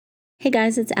Hey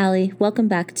guys, it's Allie. Welcome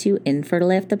back to Infertile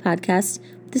Life, the podcast.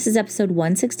 This is episode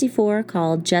 164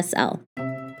 called Jess L.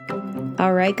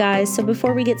 All right, guys. So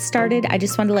before we get started, I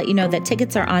just wanted to let you know that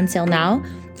tickets are on sale now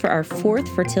for our 4th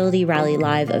Fertility Rally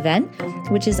Live event,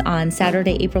 which is on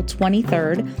Saturday, April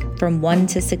 23rd from 1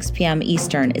 to 6 p.m.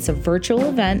 Eastern. It's a virtual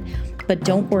event, but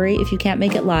don't worry if you can't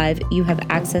make it live. You have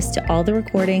access to all the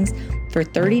recordings for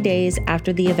 30 days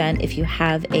after the event if you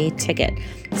have a ticket.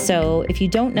 So if you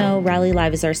don't know, Rally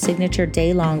Live is our signature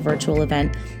day-long virtual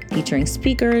event featuring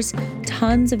speakers,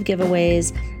 tons of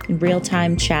giveaways, and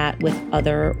real-time chat with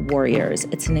other warriors.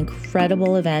 It's an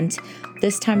incredible event.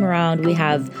 This time around, we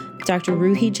have Dr.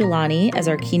 Ruhi Jalani as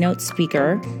our keynote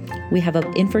speaker. We have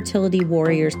an infertility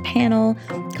warriors panel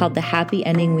called The Happy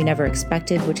Ending We Never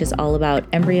Expected, which is all about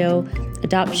embryo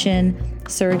adoption,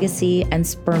 surrogacy, and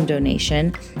sperm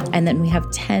donation. And then we have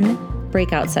 10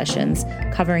 breakout sessions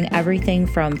covering everything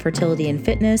from fertility and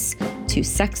fitness to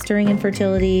sex during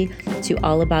infertility to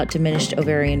all about diminished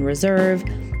ovarian reserve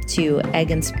to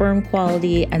egg and sperm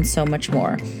quality and so much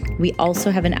more. We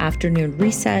also have an afternoon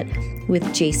reset with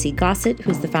JC Gossett,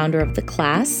 who's the founder of The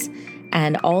Class,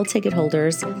 and all ticket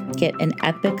holders get an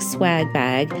epic swag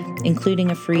bag, including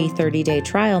a free 30-day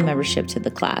trial membership to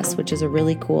The Class, which is a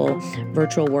really cool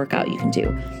virtual workout you can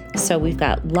do. So we've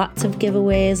got lots of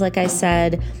giveaways, like I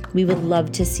said. We would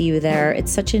love to see you there.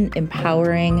 It's such an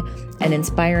empowering and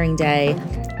inspiring day,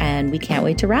 and we can't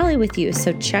wait to rally with you.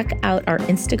 So check out our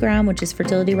Instagram, which is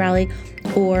Fertility Rally,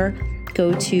 or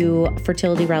go to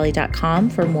fertilityrally.com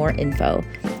for more info.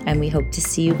 And we hope to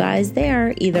see you guys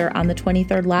there either on the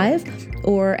 23rd live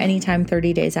or anytime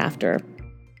 30 days after.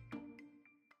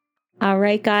 All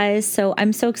right, guys. So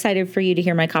I'm so excited for you to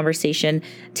hear my conversation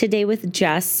today with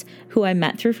Jess, who I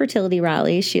met through Fertility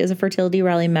Rally. She is a Fertility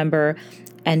Rally member,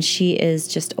 and she is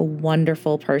just a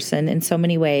wonderful person in so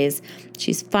many ways.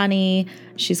 She's funny.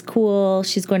 She's cool.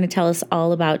 She's going to tell us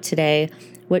all about today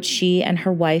what she and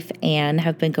her wife, Anne,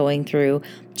 have been going through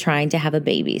trying to have a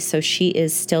baby. So she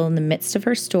is still in the midst of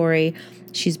her story.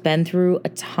 She's been through a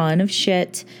ton of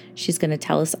shit. She's going to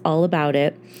tell us all about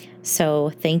it.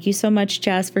 So thank you so much,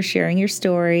 Jess, for sharing your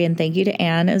story. And thank you to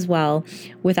Anne as well.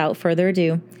 Without further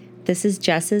ado, this is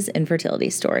Jess's infertility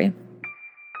story.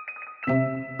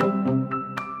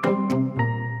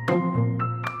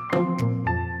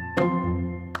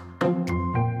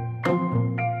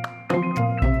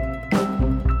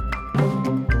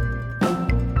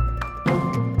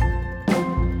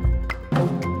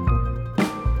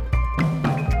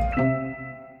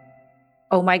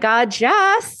 Oh my God,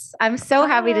 Jess, I'm so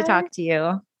happy to talk to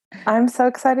you. I'm so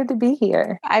excited to be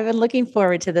here. I've been looking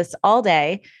forward to this all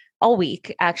day, all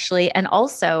week, actually. And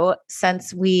also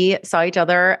since we saw each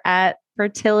other at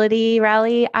Fertility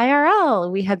Rally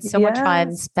IRL, we had so much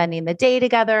fun spending the day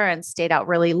together and stayed out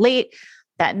really late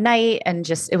that night. And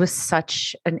just, it was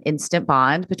such an instant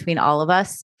bond between all of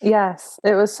us. Yes,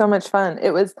 it was so much fun.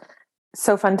 It was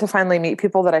so fun to finally meet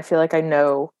people that I feel like I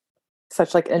know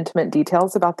such like intimate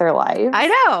details about their lives. I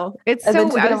know. It's and so then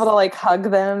to be able to like hug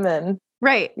them and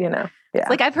right. You know, yeah.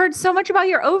 Like I've heard so much about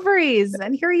your ovaries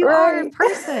and here you are in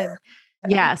person.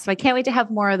 Yeah. So I can't wait to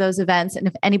have more of those events. And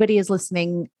if anybody is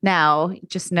listening now,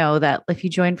 just know that if you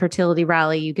join Fertility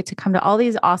Rally, you get to come to all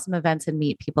these awesome events and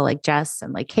meet people like Jess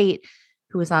and like Kate,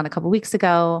 who was on a couple weeks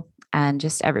ago, and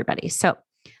just everybody. So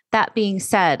that being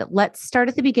said, let's start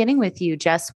at the beginning with you,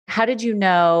 Jess. How did you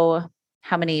know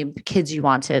how many kids you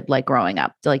wanted, like growing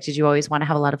up? Like, did you always want to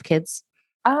have a lot of kids?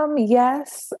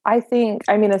 Yes, I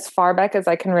mean, as far back as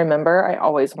I can remember, I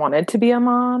always wanted to be a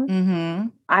mom. Mm-hmm.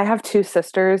 I have two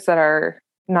sisters that are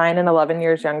 9 and 11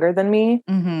 years younger than me.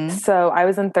 Mm-hmm. So I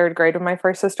was in 3rd grade when my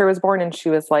first sister was born, and she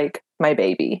was like my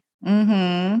baby.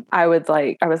 Mm-hmm. I was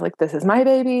like, this is my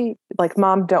baby. Like,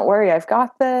 Mom, don't worry. I've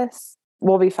got this.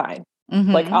 We'll be fine.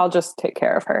 Mm-hmm. Like, I'll just take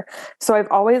care of her. So I've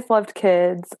always loved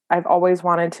kids. I've always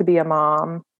wanted to be a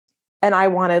mom. And I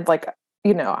wanted like,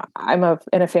 you know, I'm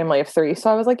in a family of 3.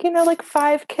 So I was like, you know, like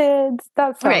 5 kids,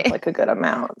 that sounds like a good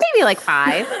amount. Maybe like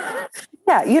 5.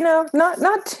 Yeah. You know,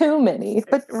 not too many,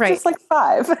 but just like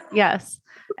 5. Yes.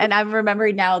 And I'm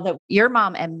remembering now that your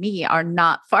mom and me are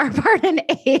not far apart in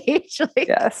age. Like,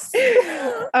 yes.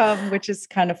 Which is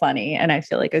kind of funny. And I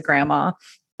feel like a grandma.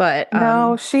 But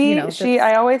no,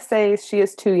 I always say she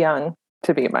is too young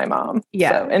to be my mom.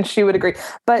 Yeah. So, and she would agree,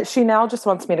 but she now just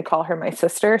wants me to call her my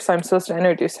sister. So I'm supposed to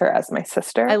introduce her as my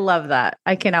sister. I love that.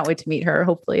 I cannot wait to meet her,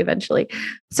 hopefully eventually.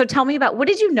 So tell me what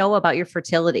did you know about your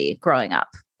fertility growing up?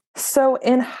 So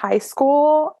in high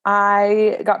school,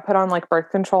 I got put on like birth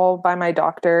control by my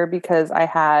doctor because I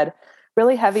had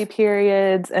really heavy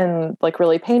periods and like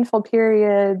really painful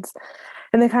periods.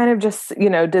 And they kind of just,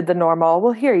 did the normal,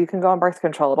 well, here, you can go on birth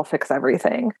control. It'll fix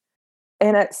everything.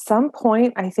 And at some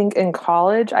point, I think in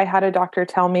college, I had a doctor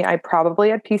tell me I probably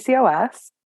had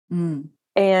PCOS. Mm.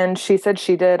 And she said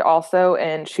she did also.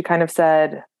 And she kind of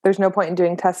said, there's no point in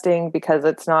doing testing because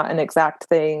it's not an exact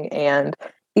thing. And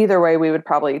either way, we would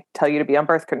probably tell you to be on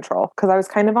birth control, because I was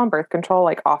kind of on birth control,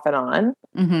 like off and on.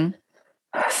 Mm-hmm.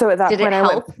 So at that did point, it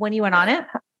help when you went on it?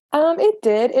 It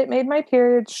did. It made my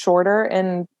periods shorter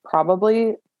and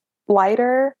probably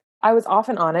lighter. I was off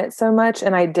and on it so much,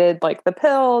 and I did like the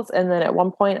pills. And then at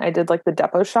one point I did like the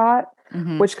depot shot,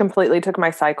 which completely took my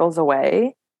cycles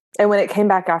away. And when it came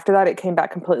back after that, it came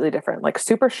back completely different, like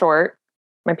super short.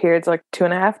 My period's like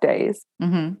 2.5 days,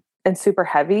 and super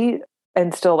heavy,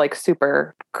 and still like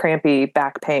super crampy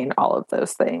back pain, all of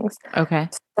those things. Okay.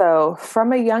 So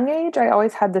from a young age, I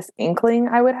always had this inkling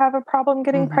I would have a problem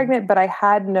getting pregnant, but I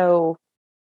had no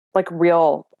like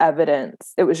real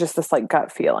evidence. It was just this like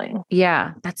gut feeling.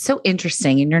 Yeah, that's so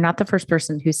interesting. And you're not the first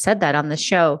person who said that on the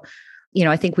show.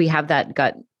 I think we have that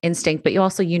gut instinct, but you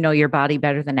also, your body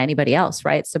better than anybody else,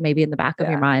 right? So maybe in the back of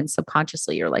your mind,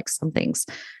 subconsciously, you're like, something's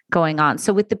going on.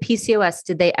 So with the PCOS,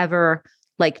 did they ever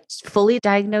like fully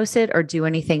diagnose it or do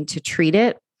anything to treat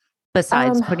it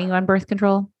besides putting you on birth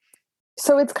control?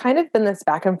 So it's kind of been this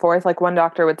back and forth. Like one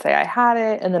doctor would say I had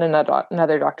it, and then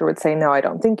another doctor would say, no, I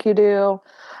don't think you do.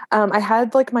 I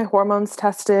had like my hormones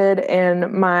tested,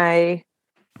 and my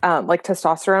like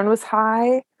testosterone was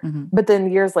high, but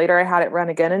then years later I had it run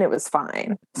again and it was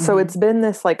fine. So it's been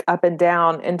this like up and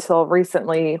down until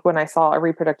recently when I saw a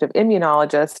reproductive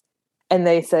immunologist, and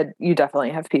they said, you definitely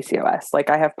have PCOS. Like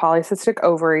I have polycystic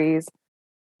ovaries.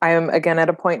 I am again at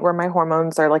a point where my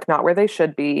hormones are like not where they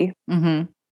should be.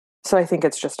 So I think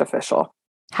it's just official.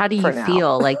 How do you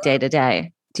feel like day to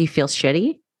day? Do you feel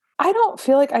shitty? I don't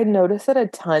feel like I notice it a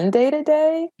ton day to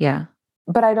day. Yeah.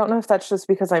 But I don't know if that's just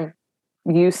because I'm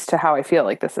used to how I feel.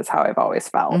 Like this is how I've always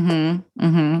felt.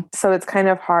 So it's kind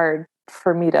of hard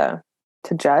for me to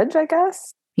judge, I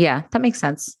guess. Yeah, that makes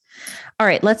sense. All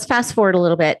right, let's fast forward a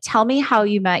little bit. Tell me how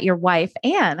you met your wife,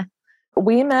 Anne.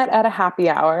 We met at a happy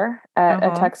hour at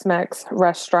a Tex-Mex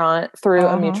restaurant through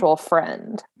a mutual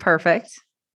friend. Perfect.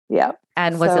 Yep.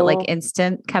 And was it like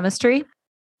instant chemistry?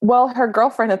 Well, her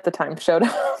girlfriend at the time showed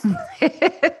up.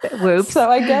 Whoops. So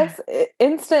I guess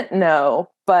instant no,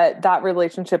 but that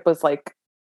relationship was like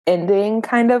ending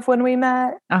kind of when we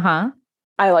met. I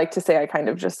like to say I kind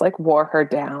of just like wore her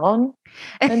down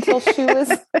until she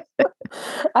was,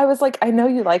 I was like, I know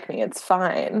you like me. It's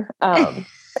fine.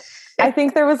 I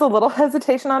think there was a little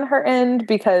hesitation on her end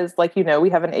because like, we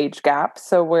have an age gap.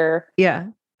 So we're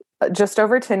just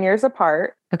over 10 years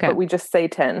apart. Okay. But we just say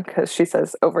 10 because she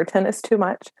says over 10 is too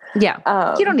much. Yeah.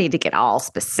 You don't need to get all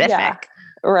specific. Yeah,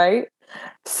 right.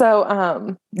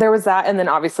 So there was that. And then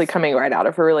obviously coming right out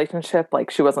of a relationship,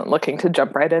 like she wasn't looking to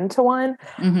jump right into one.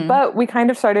 But we kind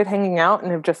of started hanging out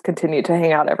and have just continued to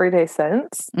hang out every day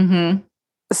since.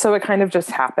 So it kind of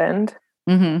just happened.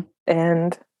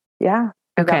 And yeah.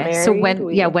 Okay. So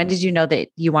when did you know that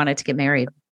you wanted to get married?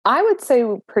 I would say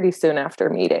pretty soon after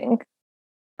meeting.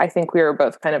 I think we were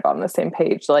both kind of on the same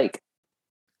page. Like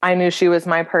I knew she was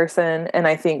my person. And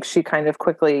I think she kind of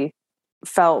quickly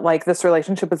felt like this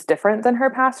relationship was different than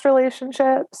her past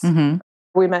relationships.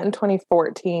 We met in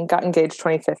 2014, got engaged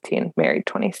 2015, married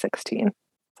 2016.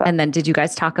 So. And then did you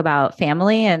guys talk about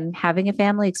family and having a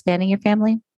family, expanding your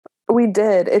family? We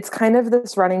did. It's kind of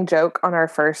this running joke on our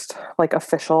first like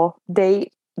official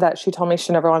date that she told me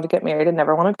she never wanted to get married and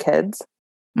never wanted kids.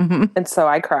 And so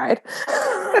I cried.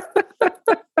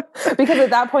 Because at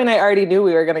that point, I already knew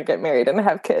we were going to get married and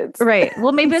have kids. Right.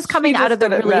 Well, maybe it's coming out of the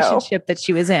relationship that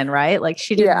she was in, right? Like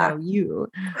she didn't know you.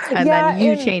 And then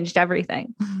you changed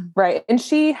everything. Right. And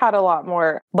she had a lot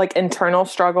more like internal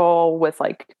struggle with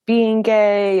like being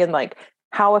gay and like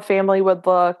how a family would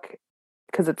look.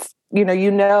 Because it's, in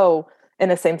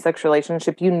a same-sex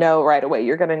relationship, right away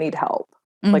you're going to need help,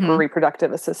 like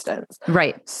reproductive assistance.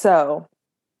 Right. So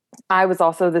I was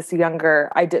also this younger,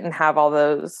 I didn't have all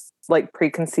those like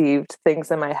preconceived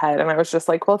things in my head. And I was just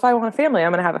like, well, if I want a family,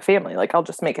 I'm going to have a family. Like, I'll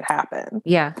just make it happen.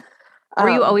 Yeah. Were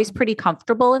you always pretty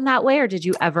comfortable in that way, or did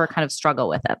you ever kind of struggle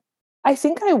with it? I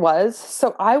think I was.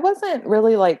 So I wasn't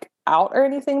really like out or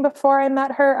anything before I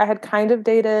met her. I had kind of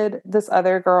dated this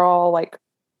other girl, like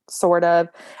sort of.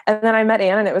 And then I met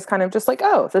Anne and it was kind of just like,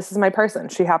 oh, this is my person.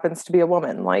 She happens to be a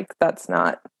woman. Like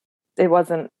it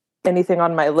wasn't anything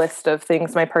on my list of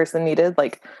things my person needed.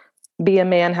 Like be a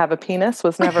man, have a penis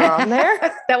was never on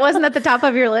there. That wasn't at the top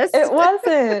of your list? It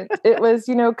wasn't. It was,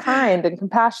 kind and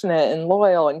compassionate and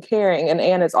loyal and caring. And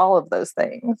Anne is all of those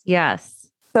things. Yes.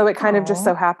 So it kind of just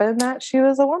Aw. so happened that she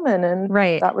was a woman, and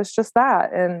Right. that was just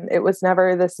that. And it was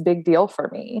never this big deal for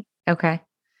me. Okay.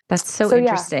 That's so So yeah,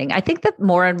 interesting. I think that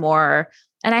more and more,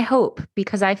 and I hope,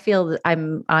 because I feel that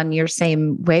I'm on your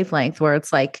same wavelength where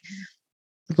it's like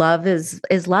love is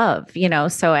love,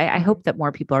 So I hope that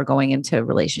more people are going into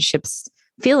relationships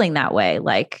feeling that way.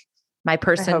 Like my I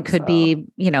person hope could so. be,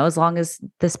 as long as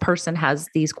this person has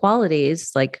these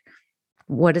qualities, like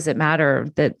what does it matter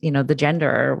that, the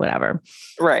gender or whatever?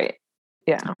 Right.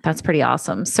 Yeah. That's pretty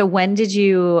awesome. So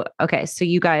okay, so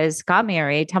you guys got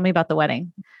married. Tell me about the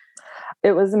wedding.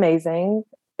 It was amazing.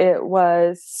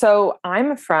 So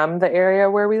I'm from the area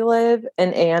where we live,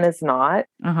 and Anne is not.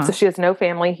 So Uh-huh. she has no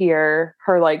family here.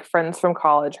 Her like friends from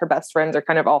college, her best friends are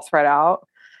kind of all spread out.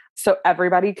 So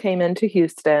everybody came into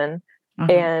Houston,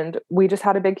 Uh-huh. and we just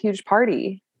had a big, huge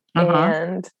party. Uh-huh.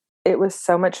 And it was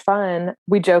so much fun.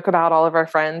 We joke about all of our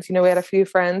friends. We had a few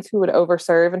friends who would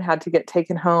overserve and had to get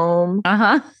taken home.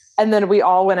 Uh-huh. And then we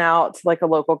all went out to like a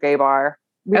local gay bar.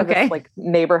 We have this Okay. like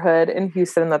neighborhood in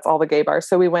Houston that's all the gay bars.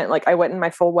 So I went in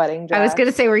my full wedding I was dress. going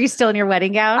to say, were you still in your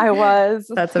wedding gown? I was.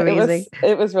 That's It amazing.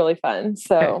 was really fun.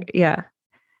 So Yeah.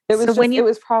 it So was when it you,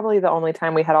 was probably the only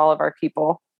time we had all of our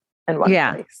people in one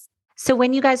yeah. place. So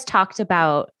when you guys talked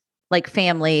about like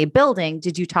family building,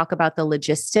 did you talk about the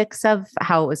logistics of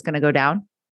how it was going to go down?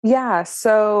 Yeah.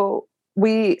 So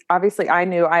I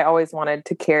knew I always wanted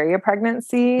to carry a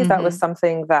pregnancy. That was Mm-hmm.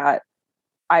 something that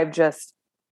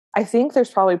I think there's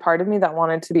probably part of me that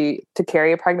wanted to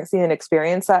carry a pregnancy and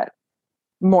experience that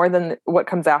more than what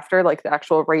comes after, like the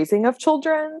actual raising of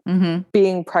children. Mm-hmm.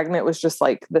 Being pregnant was just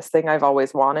like this thing I've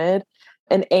always wanted.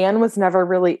 And Anne was never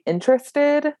really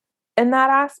interested in that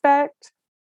aspect.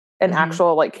 An Mm-hmm.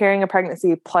 actual like carrying a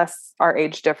pregnancy plus our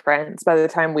age difference. By the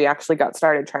time we actually got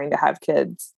started trying to have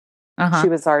kids, she Uh-huh.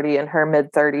 was already in her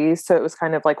mid 30s. So it was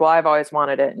kind of like, well, I've always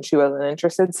wanted it and she wasn't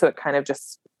interested. So it kind of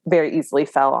just very easily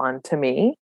fell on to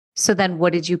me. So then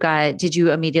did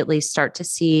you immediately start to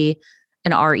see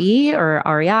an RE or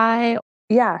REI?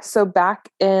 Yeah. So back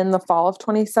in the fall of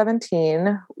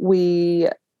 2017, we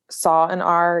saw an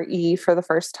RE for the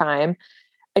first time.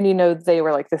 And, they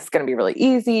were like, this is going to be really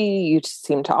easy. You just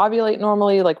seem to ovulate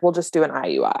normally. Like, we'll just do an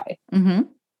IUI. Mm-hmm.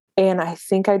 And I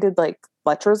think I did like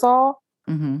letrozole.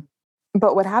 Mm-hmm.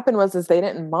 But what happened is they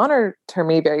didn't monitor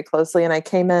me very closely. And I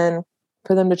came in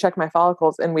for them to check my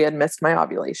follicles and we had missed my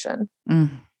ovulation.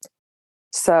 Mm.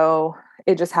 So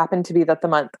it just happened to be that the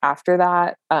month after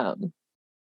that,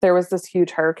 there was this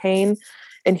huge hurricane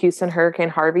in Houston, Hurricane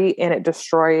Harvey, and it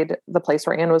destroyed the place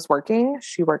where Anne was working.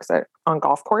 She works on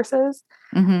golf courses.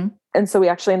 Mm-hmm. And so we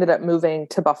actually ended up moving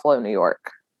to Buffalo, New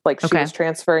York. Like she Okay. was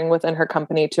transferring within her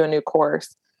company to a new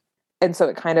course. And so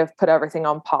it kind of put everything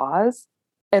on pause.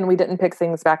 And we didn't pick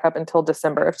things back up until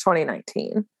December of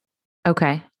 2019.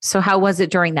 Okay. So how was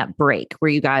it during that break? Were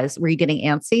you getting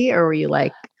antsy or were you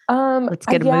like, let's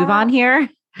get a move on here?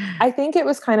 I think it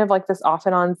was kind of like this off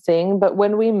and on thing. But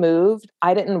when we moved,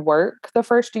 I didn't work the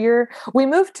first year. We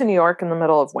moved to New York in the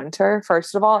middle of winter,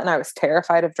 first of all, and I was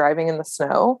terrified of driving in the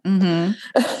snow.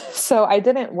 Mm-hmm. So I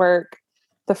didn't work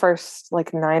the first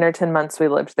like 9 or 10 months we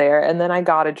lived there. And then I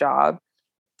got a job.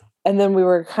 And then we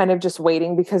were kind of just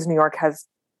waiting because New York has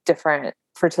different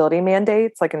fertility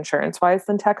mandates, like insurance wise,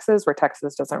 than Texas, where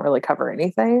Texas doesn't really cover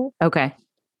anything. Okay.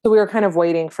 So we were kind of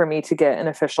waiting for me to get an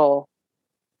official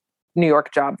New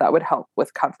York job that would help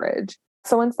with coverage.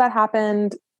 So once that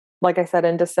happened, like I said,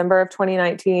 in December of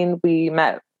 2019, we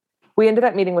ended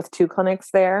up meeting with 2 clinics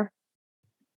there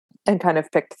and kind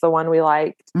of picked the one we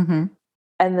liked. Mm-hmm.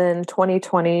 And then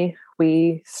 2020,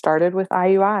 we started with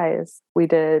IUIs. We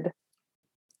did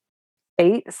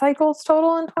 8 cycles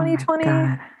total in 2020. Oh my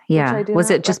God. Yeah. Was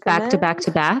it just back to back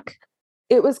to back?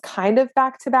 It was kind of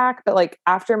back to back, but like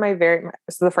after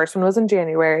so the first one was in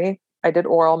January. I did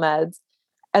oral meds.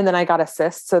 And then I got a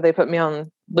cyst, so they put me on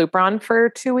Lupron for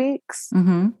 2 weeks.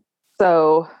 Mm-hmm.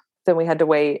 So then we had to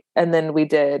wait. And then we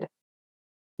did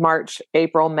March,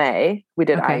 April, May. We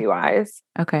did Okay. IUIs.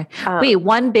 Okay. Wait,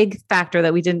 one big factor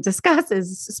that we didn't discuss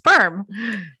is sperm.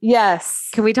 Yes.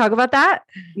 Can we talk about that?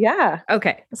 Yeah.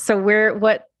 Okay.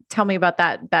 So tell me about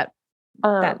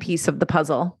that piece of the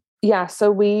puzzle. Yeah.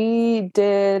 So we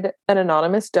did an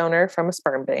anonymous donor from a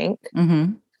sperm bank.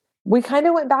 Mm-hmm. We kind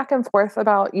of went back and forth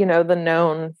about, the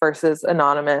known versus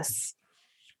anonymous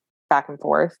back and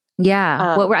forth.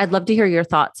 Yeah. I'd love to hear your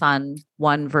thoughts on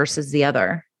one versus the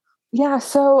other. Yeah.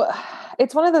 So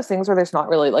it's one of those things where there's not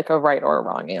really like a right or a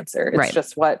wrong answer. It's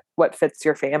just what fits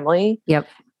your family. Yep.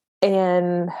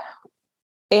 And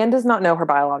Anne does not know her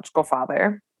biological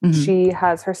father. Mm-hmm. She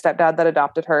has her stepdad that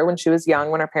adopted her when she was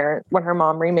young, when her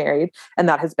mom remarried, and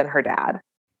that has been her dad.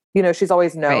 You know, she's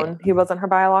always Right. known he wasn't her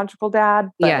biological dad,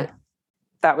 but Yeah.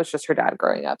 that was just her dad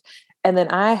growing up. And then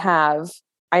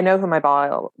I know who my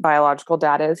biological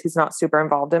dad is. He's not super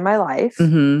involved in my life.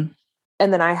 Mm-hmm.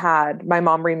 And then my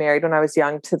mom remarried when I was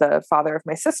young to the father of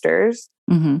my sisters.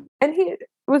 Mm-hmm. And he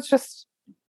was just,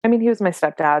 I mean, he was my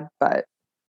stepdad, but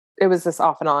it was this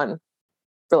off and on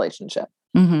relationship.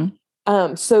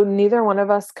 Mm-hmm. So neither one of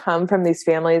us come from these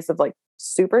families of like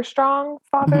super strong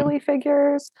fatherly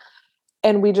figures.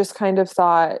 And we just kind of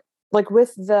thought, like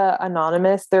with the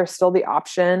anonymous, there's still the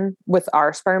option with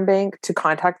our sperm bank to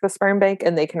contact the sperm bank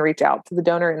and they can reach out to the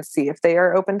donor and see if they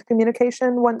are open to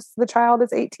communication once the child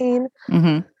is 18.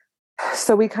 Mm-hmm.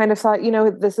 So we kind of thought, you know,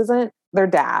 this isn't their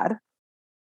dad.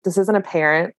 This isn't a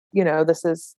parent, you know, this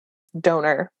is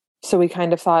donor. So we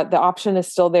kind of thought the option is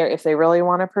still there if they really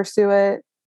want to pursue it.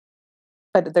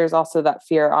 But there's also that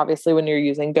fear, obviously, when you're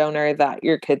using donor that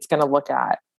your kid's going to look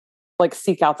at, like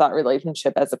seek out that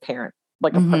relationship as a parent,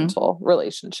 like a parental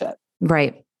relationship.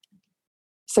 Right.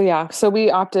 So yeah, so we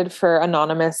opted for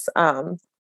anonymous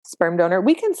sperm donor.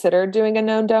 We considered doing a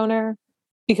known donor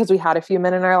because we had a few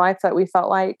men in our life that we felt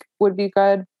like would be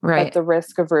good. Right. But the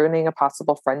risk of ruining a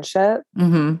possible friendship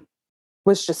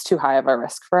was just too high of a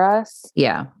risk for us.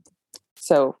 Yeah.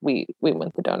 So we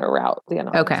went the donor route, the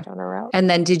anonymous donor route. And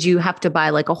then did you have to buy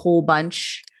like a whole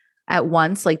bunch at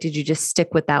once? Like, did you just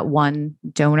stick with that one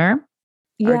donor?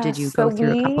 Or did you go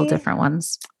through a couple different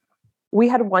ones? We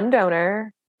had one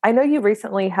donor. I know you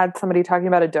recently had somebody talking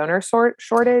about a donor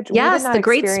shortage. Yes, the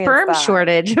great sperm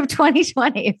shortage of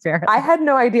 2020. Apparently. I had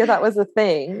no idea that was a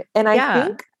thing. And I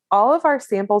think all of our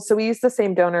samples, so we used the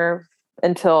same donor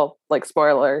until, like, spoiler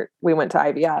alert, we went to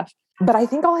IVF. But I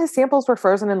think all his samples were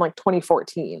frozen in like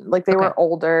 2014. Like they were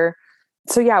older.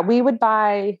 So yeah, we would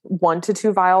buy 1 to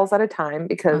 2 vials at a time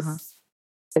because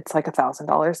it's like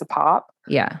 $1,000 a pop.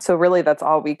 Yeah. So really that's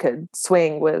all we could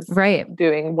swing was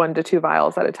doing 1 to 2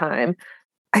 vials at a time.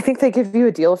 I think they give you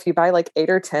a deal if you buy like 8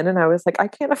 or 10. And I was like, I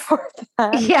can't afford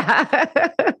that. Yeah.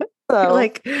 So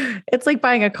like, it's like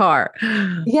buying a car.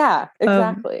 Yeah,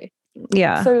 exactly.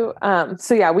 Yeah.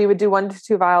 So yeah, we would do 1 to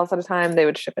 2 vials at a time. They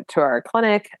would ship it to our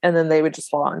clinic and then they would just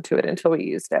hold on to it until we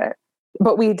used it.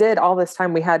 But we did all this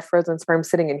time. We had frozen sperm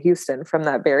sitting in Houston from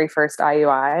that very first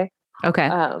IUI. Okay.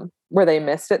 Where they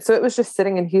missed it. So it was just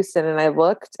sitting in Houston and I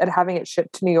looked at having it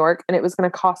shipped to New York and it was going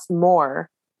to cost more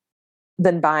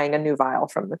than buying a new vial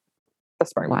from the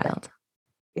sperm. Wild. Bank.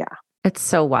 Yeah. It's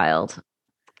so wild.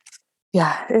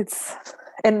 Yeah.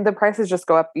 And the prices just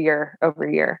go up year over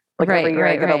year. Like every year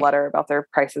I get a letter about their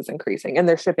prices increasing and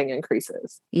their shipping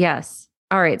increases. Yes.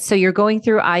 All right. So you're going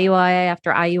through IUI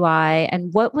after IUI.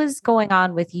 And what was going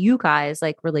on with you guys,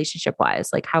 like relationship wise?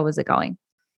 Like, how was it going?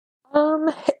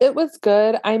 It was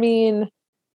good. I mean,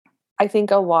 I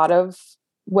think a lot of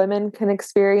women can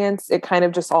experience it. Kind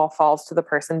of just all falls to the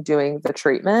person doing the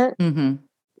treatment,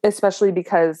 especially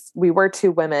because we were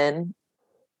 2 women,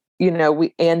 you know,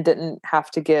 Anne didn't have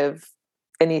to give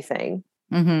anything.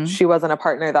 She wasn't a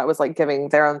partner that was like giving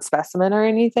their own specimen or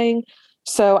anything.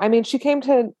 So, I mean, she came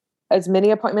to as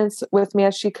many appointments with me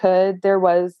as she could. There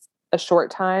was a short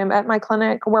time at my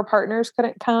clinic where partners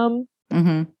couldn't come,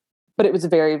 but it was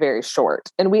very, very short.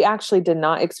 And we actually did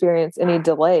not experience any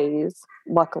delays,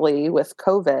 luckily, with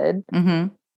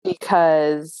COVID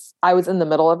because I was in the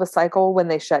middle of a cycle when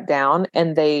they shut down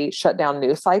and they shut down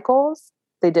new cycles.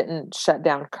 They didn't shut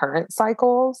down current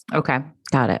cycles. Okay.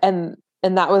 Got it.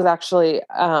 And that was actually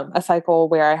a cycle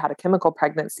where I had a chemical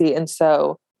pregnancy. And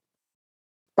so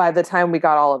by the time we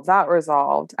got all of that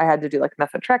resolved, I had to do like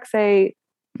methotrexate.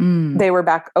 They were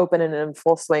back open and in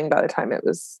full swing by the time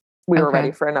we were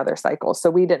ready for another cycle. So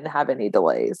we didn't have any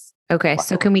delays. Okay.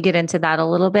 So can we get into that a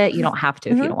little bit? You don't have to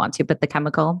if you don't want to, but the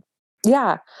chemical.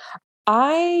 Yeah.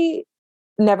 I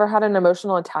never had an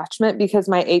emotional attachment because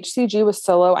my HCG was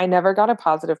so low. I never got a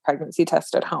positive pregnancy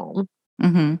test at home.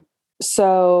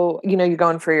 So, you know, you're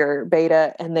going for your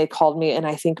beta and they called me and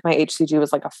I think my HCG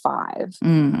was like a 5.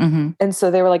 And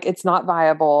so they were like, it's not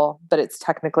viable, but it's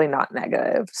technically not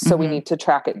negative. So we need to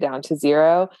track it down to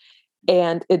 0.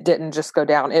 And it didn't just go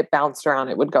down. It bounced around.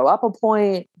 It would go up a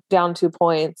point, down 2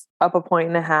 points, up 1.5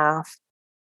 points.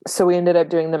 So we ended up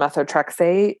doing the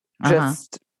methotrexate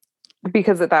just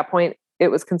because at that point it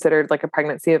was considered like a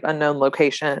pregnancy of unknown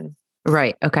location.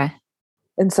 Right. Okay.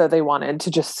 And so they wanted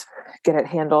to just get it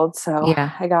handled. So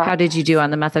how did you do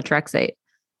on the methotrexate?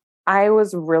 I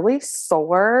was really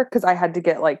sore because I had to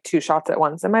get like 2 shots at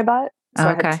once in my butt. So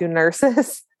I had 2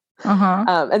 nurses.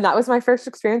 And that was my first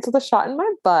experience with a shot in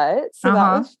my butt. So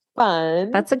that was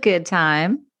fun. That's a good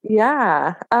time.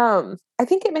 Yeah. I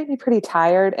think it made me pretty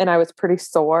tired and I was pretty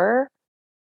sore.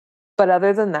 But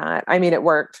other than that, I mean, it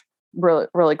worked really,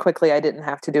 really quickly. I didn't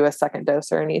have to do a second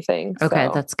dose or anything. Okay.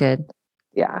 So, That's good.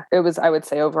 yeah, it was, I would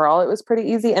say overall, it was pretty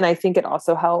easy. And I think it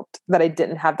also helped that I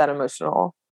didn't have that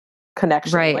emotional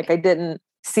connection. Right. Like I didn't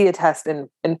see a test and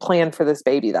plan for this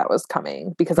baby that was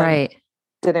coming because I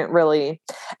didn't really.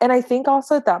 And I think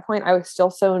also at that point, I was still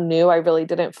so new. I really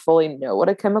didn't fully know what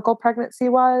a chemical pregnancy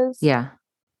was. Yeah.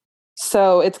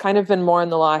 So it's kind of been more in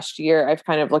the last year. I've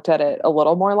kind of looked at it a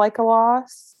little more like a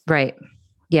loss. Right.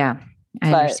 Yeah.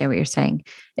 I understand what you're saying.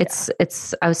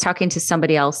 I was talking to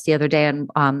somebody else the other day and,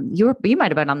 you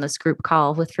might've been on this group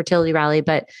call with Fertility Rally,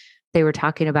 but they were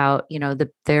talking about,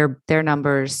 their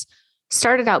numbers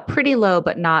started out pretty low,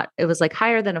 but it was like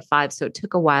higher than a 5. So it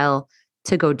took a while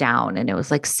to go down, and it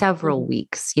was like several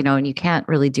weeks, and you can't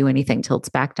really do anything till it's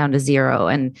back down to 0.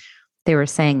 And they were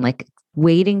saying like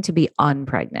waiting to be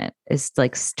unpregnant is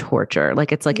like torture.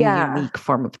 Like it's like a unique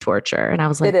form of torture. And I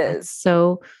was like, that's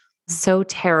so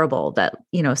terrible that,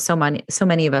 so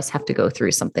many of us have to go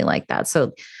through something like that.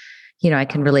 So, I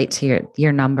can relate to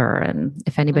your number. And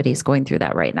if anybody's going through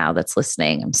that right now that's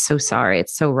listening, I'm so sorry.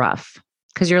 It's so rough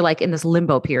because you're like in this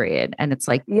limbo period, and it's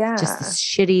like just this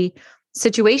shitty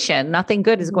situation. Nothing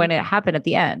good is going to happen at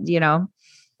the end,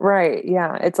 Right.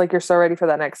 Yeah. It's like you're so ready for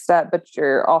that next step, but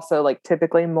you're also like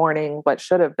typically mourning what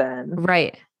should have been.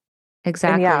 Right.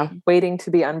 Exactly. And waiting to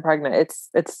be unpregnant.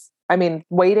 I mean,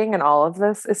 waiting in all of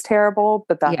this is terrible,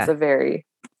 but it is a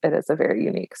very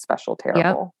unique, special,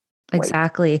 terrible. Yep,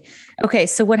 exactly. Okay.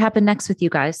 So what happened next with you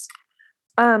guys?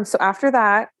 So after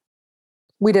that,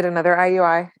 we did another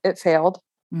IUI. It failed.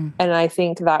 And I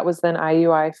think that was then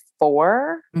IUI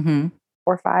 4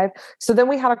 or 5. So then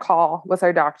we had a call with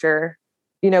our doctor.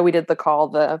 We did the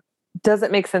call, does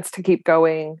it make sense to keep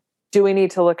going? Do we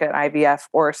need to look at IVF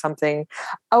or something?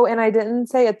 Oh, and I didn't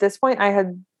say at this point,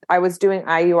 I was doing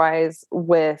IUIs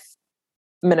with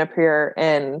Menopur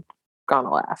and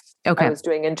Gonal-f. Okay. I was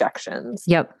doing injections.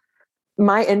 Yep.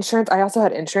 My insurance, I also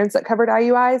had insurance that covered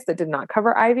IUIs that did not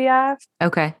cover IVF.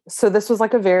 Okay. So this was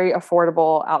like a very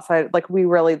affordable outside, like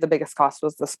the biggest cost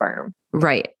was the sperm.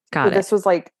 Right. Got it. This was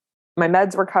like, my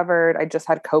meds were covered. I just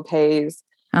had co-pays.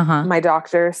 My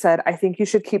doctor said, I think you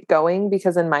should keep going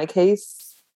because in my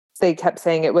case, they kept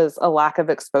saying it was a lack of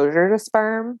exposure to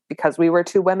sperm because we were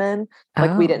 2 women.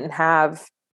 Like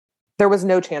there was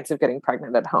no chance of getting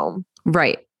pregnant at home.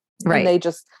 Right. Right.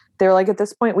 And they were like, at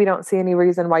this point, we don't see any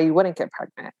reason why you wouldn't get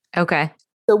pregnant. Okay.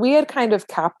 So we had kind of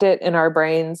capped it in our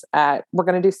brains at, we're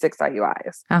going to do 6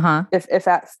 IUIs.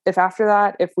 If after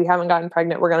that, if we haven't gotten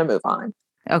pregnant, we're going to move on.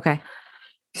 Okay.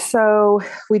 So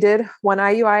we did 1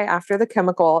 IUI after the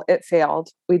chemical. It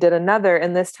failed. We did another,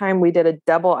 and this time we did a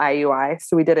double IUI.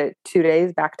 So we did it 2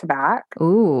 days back to back.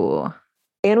 Ooh.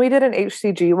 And we did an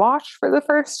HCG wash for the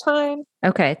first time.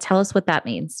 Okay. Tell us what that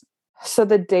means. So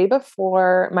the day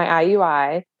before my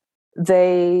IUI,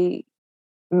 they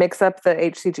mix up the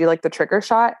HCG, like the trigger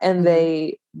shot, and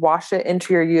they wash it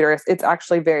into your uterus. It's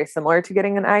actually very similar to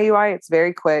getting an IUI. It's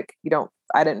very quick.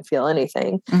 I didn't feel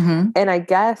anything. And I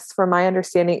guess from my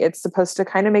understanding, it's supposed to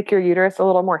kind of make your uterus a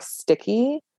little more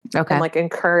sticky and like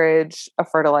encourage a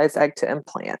fertilized egg to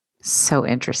implant. So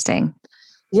interesting.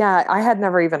 Yeah. I had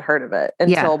never even heard of it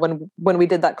until when we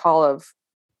did that call of,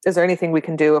 is there anything we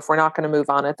can do if we're not going to move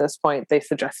on at this point? They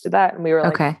suggested that. And we were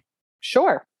like,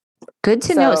 sure. Good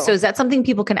to know. So is that something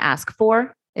people can ask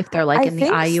for if they're like in the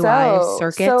IUI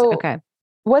circuit? Okay.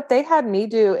 What they had me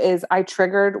do is I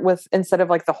triggered with, instead of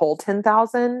like the whole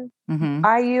 10,000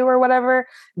 IU or whatever,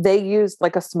 they used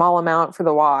like a small amount for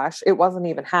the wash. It wasn't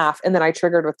even half. And then I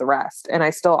triggered with the rest and I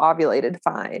still ovulated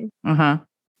fine.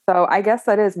 So I guess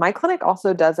that is, my clinic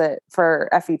also does it for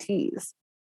FETs.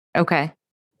 Okay.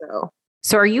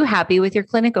 So are you happy with your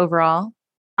clinic overall?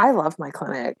 I love my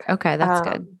clinic. Okay. That's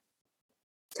good.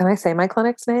 Can I say my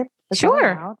clinic's name?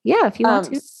 Sure. Yeah. If you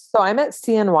want to. So I'm at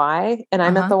CNY and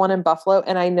I'm at the one in Buffalo,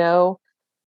 and I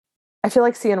feel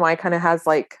like CNY kind of has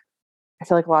like, I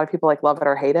feel like a lot of people like love it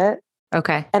or hate it.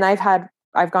 Okay. And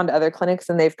I've gone to other clinics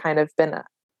and they've kind of been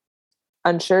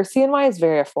unsure. CNY is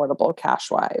very affordable cash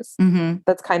wise.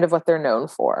 That's kind of what they're known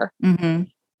for.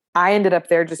 I ended up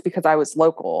there just because I was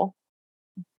local,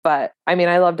 but I mean,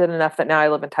 I loved it enough that now I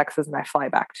live in Texas and I fly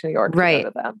back to New York to go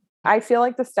to them. I feel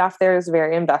like the staff there is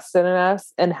very invested in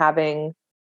us and having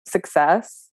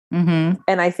success. And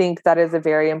I think that is a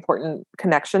very important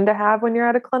connection to have when you're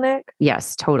at a clinic.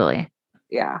 Yes, totally.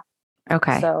 Yeah.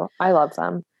 Okay. So I love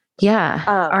them.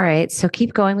 Yeah. All right. So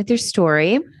keep going with your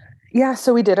story. Yeah.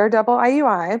 So we did our double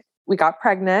IUI. We got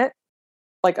pregnant,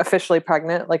 like officially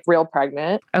pregnant, like real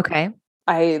pregnant. Okay.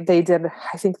 I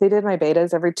think they did my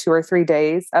betas every 2 or 3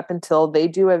 days up until they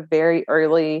do a very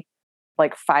early,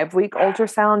 like 5-week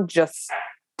ultrasound just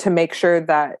to make sure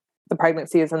that the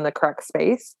pregnancy is in the correct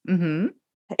space. Mm-hmm.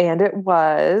 And it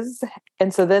was.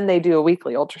 And so then they do a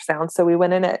weekly ultrasound. So we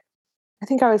went in at, I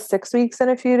think I was 6 weeks in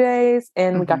a few days,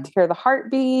 and we got to hear the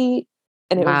heartbeat,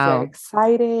 and it was very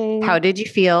exciting. How did you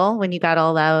feel when you got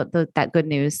all that good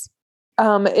news?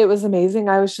 It was amazing.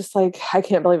 I was just like, I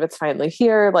can't believe it's finally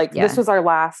here. Like this was our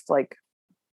last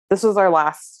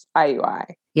IUI.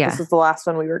 Yeah. This was the last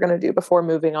one we were going to do before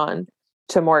moving on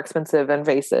to more expensive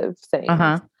invasive things.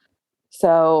 Uh-huh.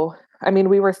 So, I mean,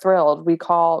 we were thrilled. We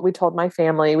told my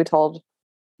family, we told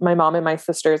my mom and my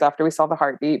sisters after we saw the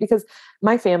heartbeat, because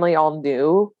my family all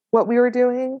knew what we were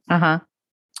doing. Uh-huh.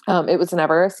 It was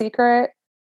never a secret.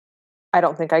 I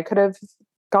don't think I could have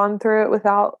gone through it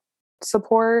without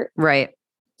support. Right.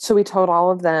 So we told all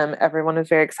of them. Everyone was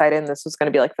very excited. And this was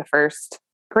going to be like the first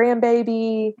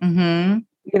grandbaby,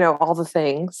 all the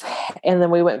things. And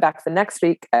then we went back the next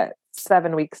week at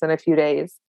 7 weeks and a few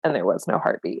days, and there was no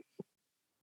heartbeat.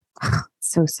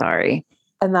 So sorry.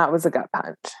 And that was a gut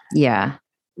punch. Yeah.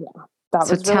 Yeah. That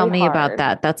so was tell really me hard. about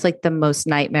that. That's like the most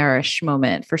nightmarish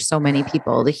moment for so many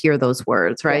people to hear those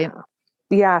words, right?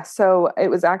 Yeah. So it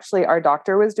was actually, our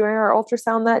doctor was doing our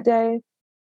ultrasound that day.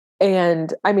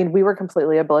 And I mean, we were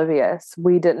completely oblivious.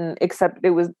 We didn't, except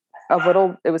it was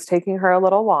taking her a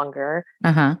little longer.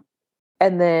 Uh-huh.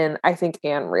 And then I think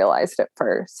Anne realized it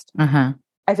first. Uh-huh.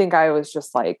 I think I was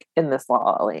just like in this la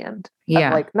la land. Yeah.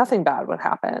 Of like nothing bad would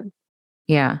happen.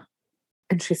 Yeah.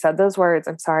 And she said those words,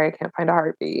 "I'm sorry, I can't find a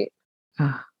heartbeat."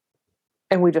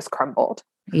 And we just crumbled.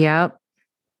 Yep.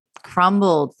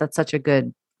 Crumbled. That's such a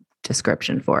good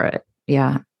description for it.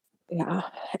 Yeah. Yeah.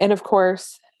 And of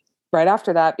course, right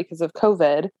after that, because of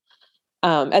COVID,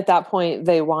 at that point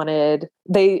they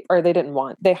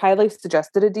highly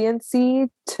suggested a DNC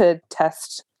to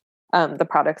test the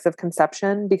products of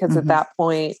conception, because at that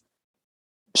point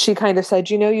she kind of said,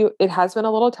 it has been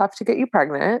a little tough to get you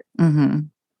pregnant.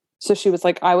 So she was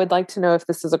like, I would like to know if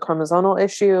this is a chromosomal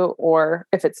issue, or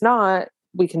if it's not,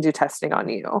 we can do testing on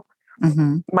you.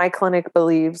 My clinic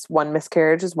believes one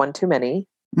miscarriage is one too many,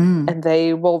 and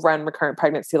they will run recurrent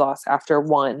pregnancy loss after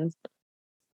one,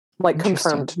 like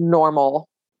confirmed normal.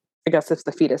 I guess if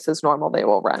the fetus is normal, they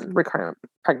will run recurrent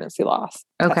pregnancy loss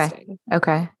testing.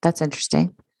 Okay. That's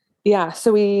interesting. Yeah.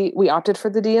 So we opted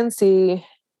for the DNC,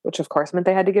 which of course meant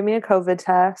they had to give me a COVID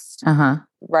test.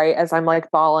 Right. As I'm like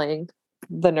bawling,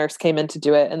 the nurse came in to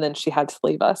do it, and then she had to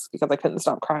leave us because I couldn't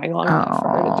stop crying long enough for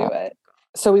her to do it.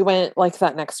 So we went like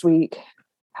that next week,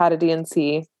 had a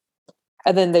DNC,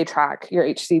 and then they track your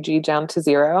HCG down to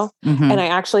 0. And I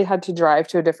actually had to drive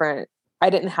to I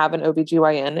didn't have an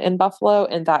OBGYN in Buffalo,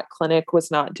 and that clinic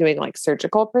was not doing like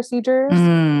surgical procedures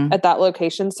at that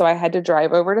location. So I had to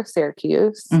drive over to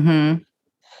Syracuse,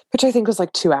 which I think was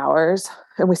like 2 hours.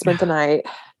 And we spent the night.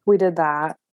 We did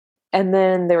that. And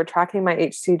then they were tracking my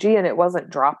HCG, and it wasn't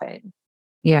dropping.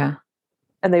 Yeah.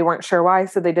 And they weren't sure why.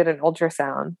 So they did an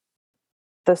ultrasound.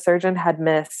 The surgeon had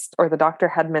missed, or the doctor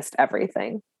had missed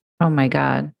everything. Oh my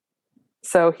God.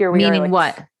 So here we are. Meaning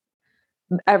what?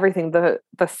 Everything, the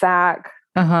sac,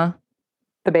 the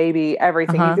baby,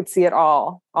 everything. You could see it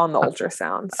all on the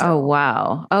ultrasound. So.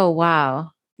 Oh,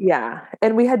 wow. Yeah.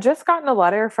 And we had just gotten a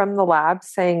letter from the lab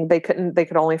saying they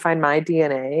could only find my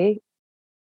DNA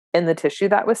in the tissue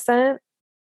that was sent.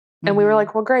 And we were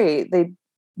like, well, great. They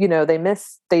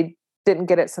didn't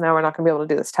get it. So now we're not going to be able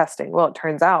to do this testing. Well, it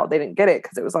turns out they didn't get it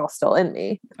because it was all still in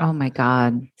me. Oh my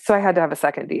God. So I had to have a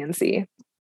second DNC.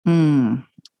 And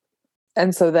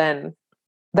so then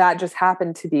that just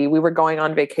happened to be, we were going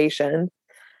on vacation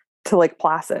to Lake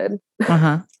Placid.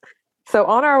 So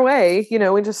on our way,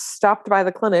 we just stopped by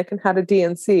the clinic and had a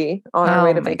DNC on our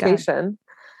way to vacation. God.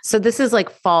 So this is like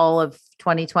fall of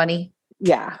 2020?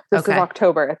 Yeah. This is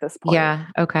October at this point. Yeah.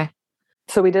 Okay.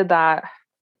 So we did that.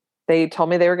 They told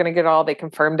me they were going to get they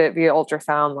confirmed it via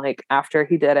ultrasound, like after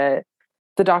he did it.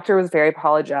 The doctor was very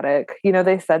apologetic.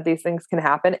 They said these things can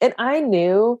happen. And I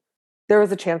knew there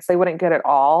was a chance they wouldn't get it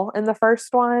all in the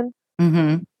first one.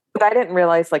 But I didn't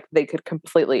realize like they could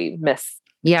completely miss.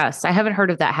 Yes. I haven't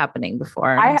heard of that happening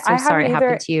before. I'm so sorry it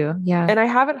happened to you. Yeah. And I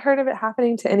haven't heard of it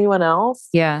happening to anyone else.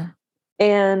 Yeah.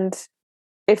 And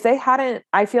if they hadn't,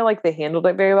 I feel like they handled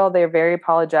it very well. They're very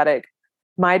apologetic.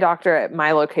 My doctor at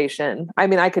my location, I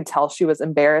mean, I could tell she was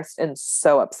embarrassed and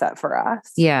so upset for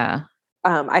us. Yeah.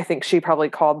 I think she probably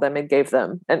called them and gave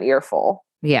them an earful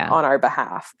on our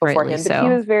behalf beforehand. But he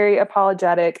was very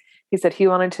apologetic. He said he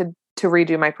wanted to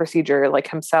redo my procedure like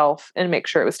himself and make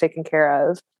sure it was taken care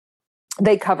of.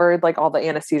 They covered like all the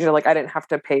anesthesia. Like I didn't have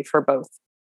to pay for both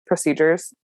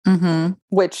procedures,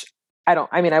 which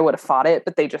I would have fought it,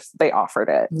 but they offered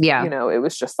it. Yeah. It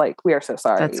was just like, we are so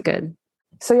sorry. That's good.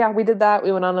 So yeah, we did that.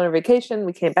 We went on a vacation.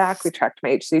 We came back. We checked my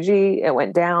HCG. It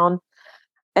went down.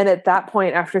 And at that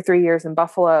point, after 3 years in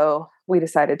Buffalo, we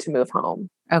decided to move home.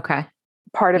 Okay.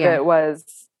 Part of Yeah. it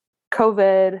was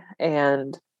COVID,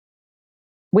 and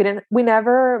we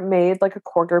never made like a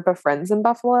core group of friends in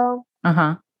Buffalo.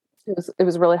 Uh-huh. It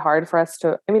was really hard for us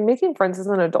to, I mean, making friends as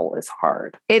an adult is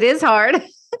hard. It is hard.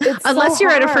 It's Unless so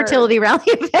you're at a hard. fertility rally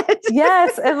event.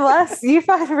 Yes, unless you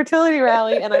find a fertility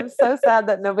rally. And I'm so sad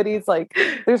that nobody's like,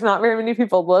 there's not very many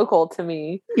people local to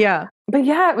me. Yeah. But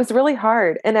yeah, it was really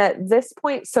hard. And at this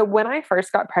point, so when I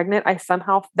first got pregnant,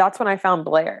 that's when I found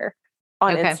Blair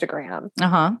on Instagram.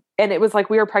 Uh-huh. And it was like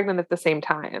we were pregnant at the same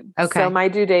time. Okay. So my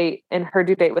due date and her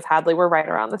due date with Hadley were right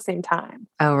around the same time.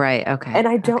 Oh, right. Okay. And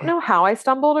I don't know how I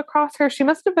stumbled across her. She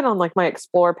must have been on like my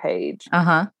explore page.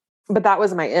 Uh-huh. But that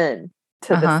was my in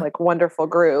to this like wonderful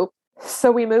group.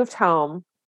 So we moved home.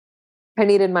 I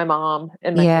needed my mom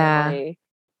and my family.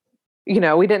 You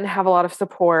know, we didn't have a lot of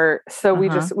support. So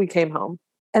we came home.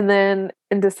 And then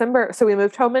in December, so we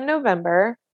moved home in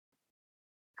November.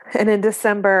 And in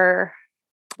December,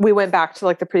 we went back to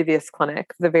like the previous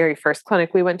clinic, the very first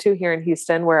clinic we went to here in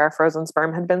Houston, where our frozen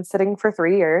sperm had been sitting for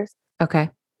 3 years.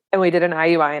 Okay. And we did an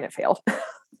IUI and it failed.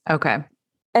 Okay.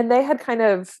 And they had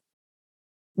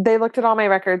they looked at all my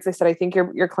records. They said, I think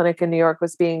your clinic in New York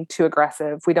was being too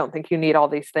aggressive. We don't think you need all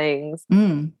these things.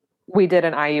 We did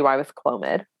an IUI with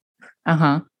Clomid.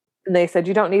 Uh-huh. And they said,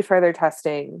 you don't need further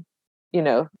testing. You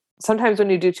know, sometimes when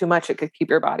you do too much, it could keep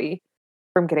your body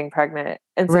from getting pregnant.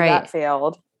 And so that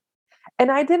failed. And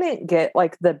I didn't get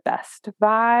like the best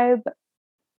vibe.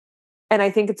 And I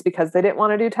think it's because they didn't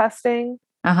want to do testing.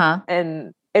 Uh-huh.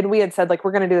 And we had said like,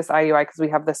 we're going to do this IUI because we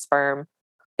have this sperm.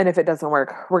 And if it doesn't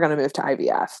work, we're going to move to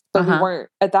IVF. But we weren't,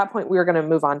 at that point, we were going to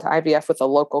move on to IVF with a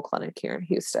local clinic here in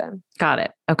Houston. Got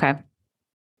it. Okay.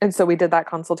 And so we did that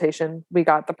consultation. We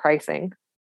got the pricing.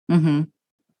 Mm-hmm.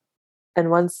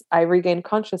 And once I regained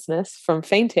consciousness from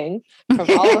fainting, from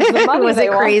all of the money, was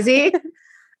it crazy?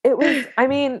 It was, I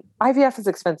mean, IVF is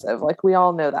expensive. Like we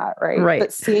all know that, right? Right.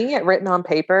 But seeing it written on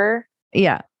paper.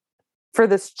 Yeah. For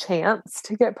this chance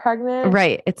to get pregnant.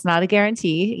 Right. It's not a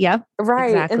guarantee. Yep.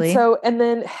 Right. Exactly. And so, and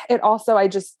then it also,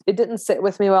 it didn't sit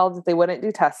with me well that they wouldn't do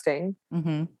testing.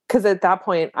 Mm-hmm. Cause at that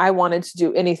point I wanted to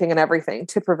do anything and everything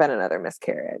to prevent another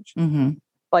miscarriage. Mm-hmm.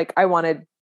 Like I wanted to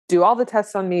do all the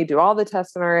tests on me, do all the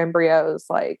tests on our embryos.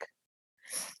 Like,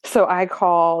 so I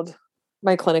called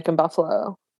my clinic in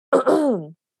Buffalo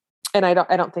and I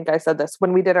don't think I said this.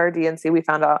 When we did our DNC, we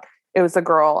found out it was a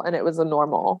girl and it was a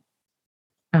normal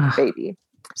baby.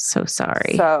 So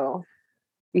sorry. So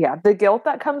yeah, the guilt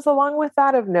that comes along with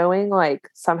that of knowing like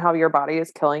somehow your body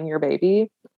is killing your baby.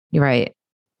 Right.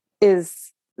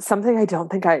 Is something I don't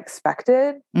think I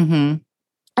expected. Mm-hmm.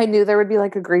 I knew there would be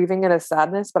like a grieving and a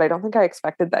sadness, but I don't think I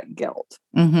expected that guilt.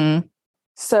 Mm-hmm.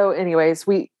 So anyways,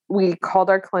 we called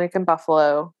our clinic in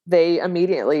Buffalo. They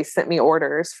immediately sent me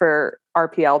orders for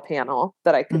RPL panel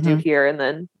that I could do here and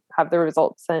then have the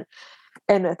results sent.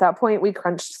 And at that point, we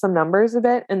crunched some numbers a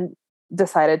bit and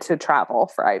decided to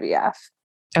travel for IVF.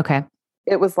 Okay.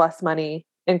 It was less money,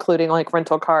 including like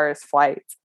rental cars,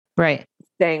 flights, right,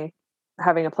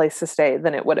 having a place to stay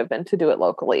than it would have been to do it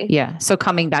locally. Yeah. So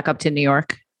coming back up to New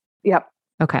York. Yep.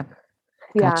 Okay.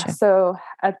 Gotcha. Yeah. So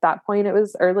at that point, it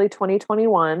was early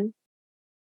 2021.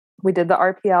 We did the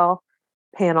RPL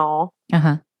panel.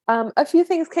 Uh-huh. A few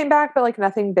things came back, but like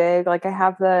nothing big. Like I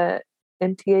have the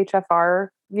MTHFR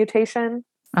mutation.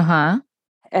 Uh-huh.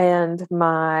 And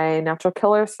my natural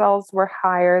killer cells were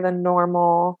higher than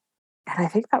normal. And I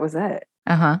think that was it.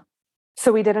 Uh-huh.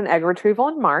 So we did an egg retrieval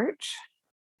in March.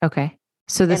 Okay.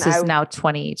 So this is now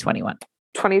 2021.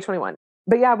 2021.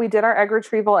 But yeah, we did our egg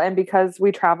retrieval. And because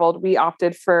we traveled,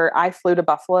 I flew to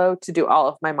Buffalo to do all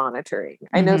of my monitoring.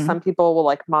 I know some people will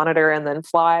like monitor and then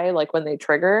fly like when they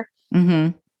trigger.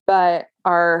 Mm-hmm. But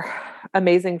our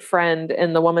amazing friend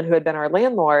and the woman who had been our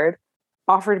landlord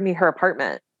offered me her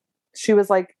apartment. She was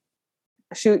like,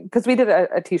 because we did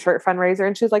a t-shirt fundraiser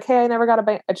and she was like, hey, I never got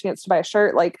a chance to buy a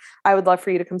shirt. Like, I would love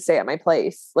for you to come stay at my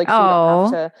place. Like, you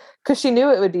don't have to, because she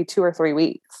knew it would be 2 or 3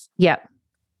 weeks. Yep.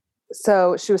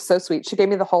 So she was so sweet. She gave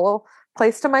me the whole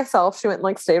place to myself. She went and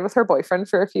like stayed with her boyfriend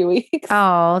for a few weeks.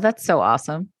 Oh, that's so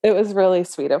awesome. It was really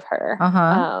sweet of her.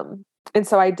 Uh-huh. And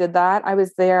so I did that. I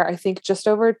was there, I think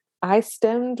I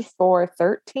stemmed for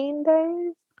 13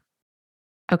 days.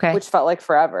 Okay. Which felt like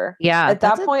forever. Yeah. At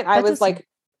that point, I was like,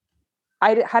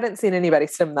 I hadn't seen anybody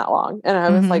stem that long. And I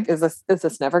was like, is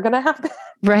this never going to happen?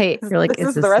 Right. You're like,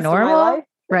 is this the rest normal? Of my life?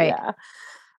 Right. Yeah.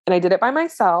 And I did it by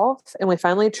myself and we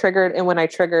finally triggered. And when I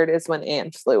triggered is when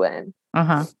Anne flew in.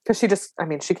 Uh-huh. Cause she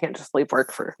can't just leave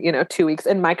work for, 2 weeks.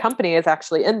 And my company is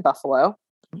actually in Buffalo.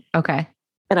 Okay.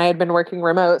 And I had been working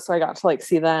remote, so I got to like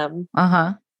see them.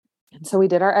 Uh-huh. And so we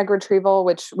did our egg retrieval,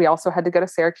 which we also had to go to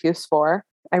Syracuse for.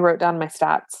 I wrote down my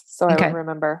stats so I would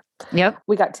remember. Yep.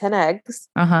 We got 10 eggs,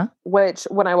 which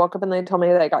when I woke up and they told me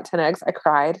that I got 10 eggs, I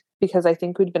cried because I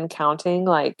think we'd been counting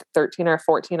like 13 or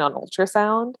 14 on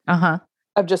ultrasound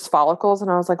of just follicles.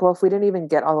 And I was like, well, if we didn't even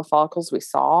get all the follicles we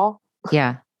saw.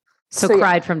 Yeah. So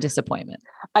cried from disappointment.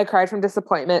 I cried from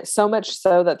disappointment, so much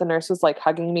so that the nurse was like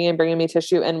hugging me and bringing me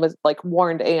tissue and was like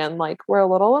warned Anne, like, we're a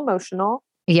little emotional.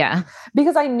 Yeah.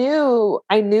 Because I knew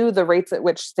the rates at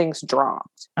which things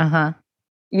dropped.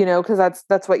 You know, because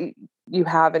that's what you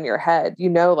have in your head. You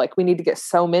know, like we need to get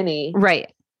so many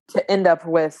to end up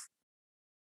with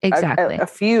a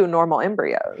few normal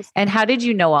embryos. And how did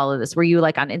you know all of this? Were you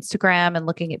like on Instagram and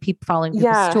looking at people following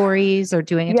people's stories or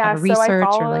doing a ton of research?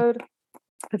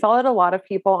 I followed a lot of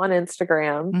people on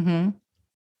Instagram.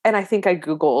 And I think I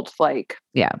Googled like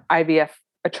IVF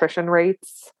attrition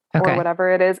rates or whatever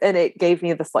it is. And it gave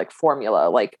me this like formula,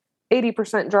 like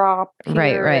 80% drop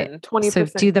here and 20%. So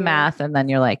do the math and then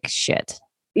you're like, shit.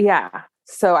 Yeah.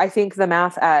 So I think the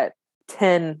math at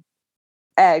 10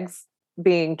 eggs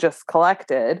being just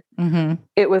collected,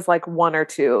 it was like 1 or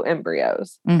 2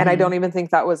 embryos. And I don't even think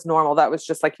that was normal. That was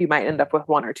just like, you might end up with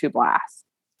 1 or 2 blasts.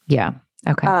 Yeah.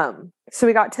 Okay. So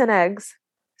we got 10 eggs,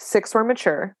 6 were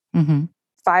mature,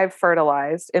 5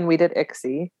 fertilized, and we did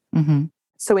ICSI.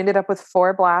 So we ended up with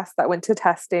 4 blasts that went to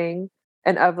testing.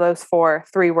 And of those 4,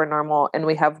 3 were normal, and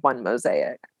we have 1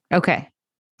 mosaic. Okay.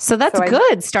 So that's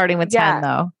good starting with 10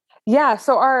 though. Yeah.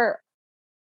 So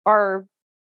our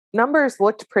numbers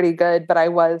looked pretty good, but I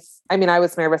was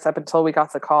nervous up until we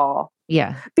got the call.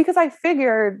 Yeah. Because I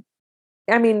figured,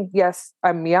 yes,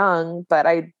 I'm young, but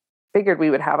I figured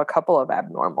we would have a couple of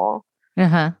abnormal.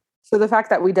 So the fact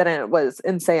that we didn't was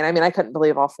insane. I couldn't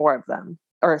believe all 4 of them,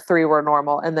 or 3 were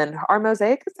normal. And then our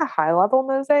mosaic is a high level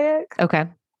mosaic. Okay.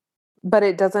 But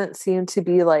it doesn't seem to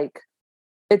be like,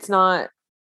 it's not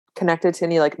connected to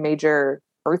any like major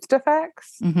birth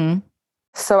defects.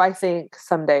 So I think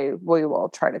someday we will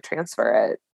try to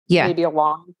transfer it. Yeah. Maybe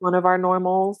along with one of our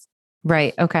normals.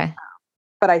 Right. Okay.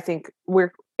 But I think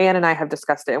Anne and I have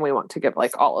discussed it and we want to give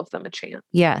like all of them a chance.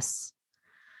 Yes.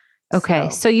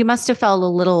 Okay. So you must have felt a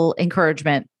little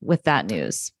encouragement with that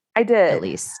news. I did. At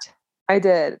least. I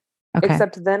did. Okay.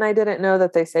 Except then I didn't know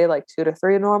that they say like 2 to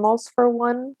 3 normals for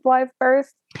 1 live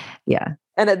birth. Yeah.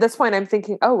 And at this point I'm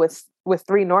thinking, oh, with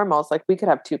 3 normals, like we could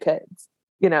have 2 kids,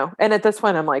 you know? And at this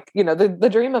point I'm like, you know, the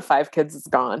dream of 5 kids is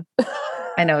gone.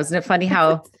 I know. Isn't it funny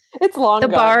how it's long the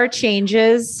gone. bar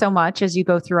changes so much as you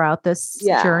go throughout this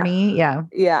journey? Yeah.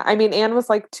 Yeah. Anne was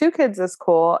like 2 kids is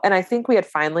cool. And I think we had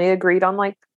finally agreed on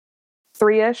like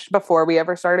 3-ish before we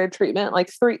ever started treatment,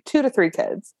 like 2 to 3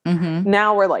 kids.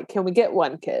 Now we're like, can we get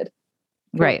 1 kid?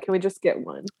 Can we just get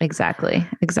 1? Exactly.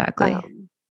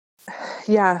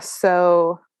 Yeah.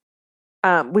 So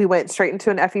we went straight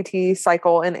into an FET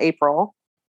cycle in April.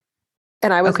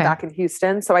 And I was back in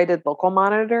Houston. So I did local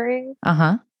monitoring.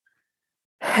 And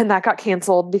that got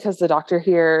canceled because the doctor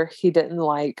here, he didn't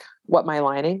like what my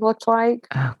lining looked like.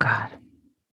 Oh, God.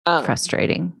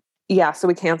 Frustrating. Yeah. So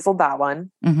we canceled that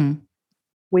one.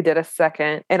 We did a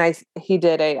second. And he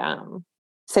did a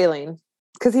saline.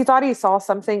 Because he thought he saw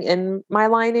something in my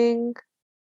lining,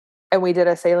 and we did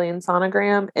a saline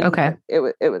sonogram, and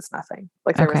it was nothing.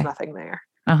 Like there was nothing there.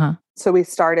 So we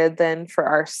started then for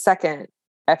our second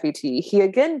FET. He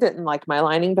again didn't like my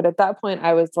lining, but at that point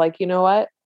I was like, you know what?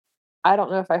 I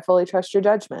don't know if I fully trust your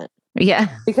judgment.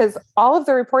 Yeah. Because all of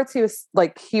the reports he was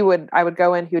like, I would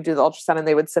go in, he would do the ultrasound, and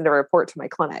they would send a report to my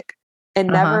clinic. And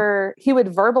never, he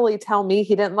would verbally tell me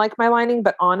he didn't like my lining,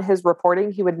 but on his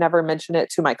reporting, he would never mention it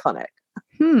to my clinic.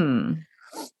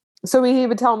 So he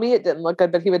would tell me it didn't look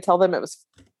good, but he would tell them it was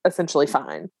essentially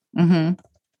fine.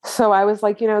 So I was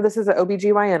like, you know, this is an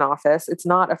OBGYN office. It's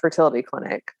not a fertility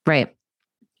clinic. Right.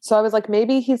 So I was like,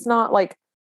 maybe he's not like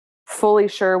fully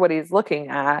sure what he's looking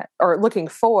at or looking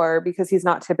for because he's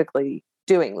not typically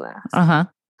doing this.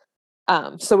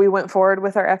 So we went forward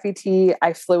with our FET.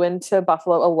 I flew into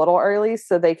Buffalo a little early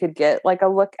so they could get like a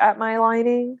look at my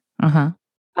lining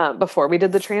before we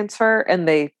did the transfer. And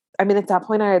at that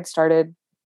point I had started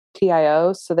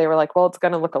PIO. So they were like, well, it's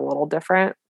going to look a little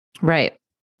different. Right.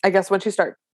 I guess once you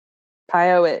start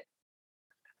PIO,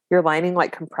 your lining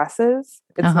like compresses.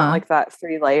 It's not like that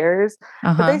 3 layers,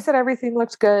 but they said everything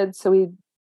looked good. So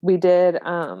we did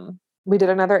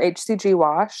another HCG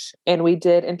wash and we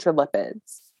did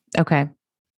intralipids. Okay.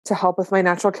 To help with my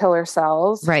natural killer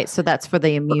cells. Right. So that's for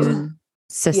the immune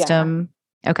system.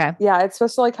 Okay. Yeah. It's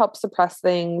supposed to like help suppress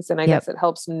things. And I guess it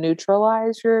helps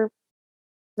neutralize your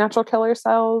natural killer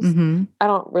cells. Mm-hmm. I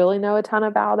don't really know a ton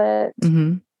about it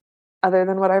Mm-hmm. other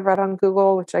than what I've read on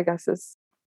Google, which I guess is,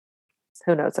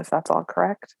 who knows if that's all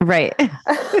correct. Right.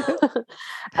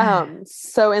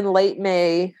 So in late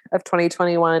May of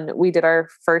 2021, we did our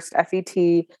first FET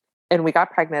and we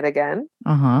got pregnant again.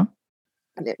 Uh-huh.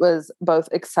 And it was both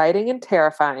exciting and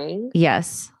terrifying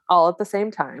Yes. all at the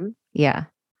same time. Yeah.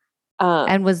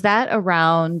 And was that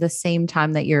around the same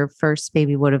time that your first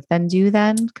baby would have been due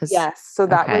then? Yes. So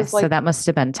that was like, so that must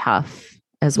have been tough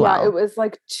as yeah, well. it was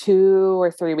like 2 or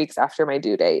 3 weeks after my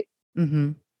due date.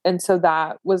 Mm-hmm. And so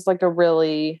that was like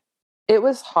it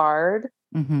was hard.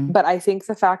 Mm-hmm. But I think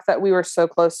the fact that we were so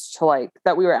close to like,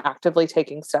 that we were actively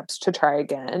taking steps to try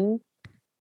again,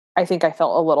 I think I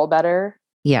felt a little better.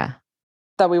 Yeah.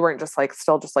 That we weren't just like,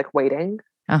 still just like waiting.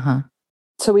 Uh-huh.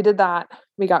 So we did that.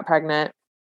 We got pregnant.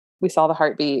 We saw the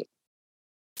heartbeat.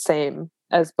 Same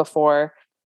as before.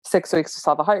 6 weeks, we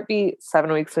saw the heartbeat.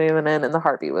 7 weeks we went in and the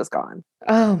heartbeat was gone.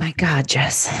 Oh my God,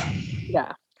 Jess.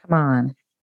 Yeah. Come on.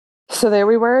 So there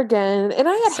we were again. And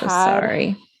I had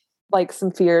Sorry. like some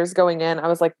fears going in. I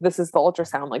was like, this is the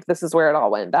ultrasound. Like, this is where it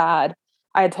all went bad.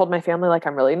 I had told my family, like,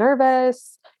 I'm really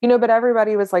nervous, but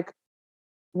everybody was like,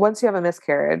 once you have a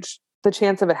miscarriage, the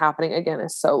chance of it happening again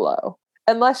is so low.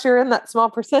 Unless you're in that small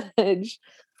percentage,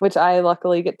 which I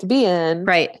luckily get to be in.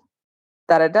 Right.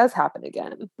 That it does happen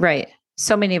again. Right.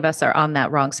 So many of us are on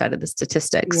that wrong side of the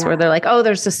statistics where they're like, oh,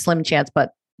 there's a slim chance,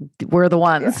 but we're the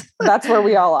ones. Yeah, that's where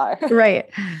we all are. Right.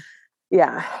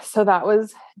 Yeah. So that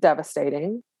was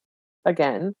devastating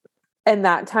again. And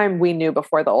that time we knew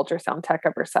before the ultrasound tech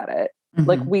ever said it.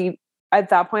 Mm-hmm. Like at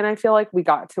that point, I feel like we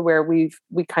got to where we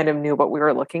kind of knew what we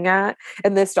were looking at.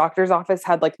 And this doctor's office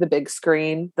had like the big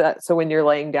screen so when you're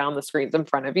laying down, the screen's in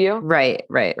front of you. Right.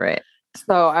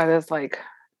 So I was like,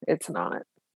 it's not.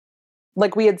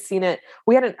 Like we had seen it.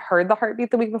 We hadn't heard the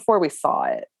heartbeat the week before. We saw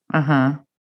it. Uh-huh.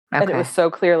 Okay. And it was so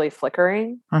clearly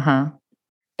flickering. Uh-huh.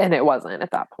 And it wasn't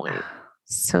at that point.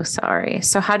 So sorry.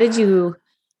 So how did you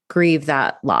grieve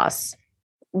that loss?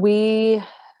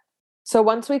 So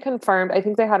once we confirmed, I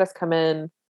think they had us come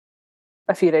in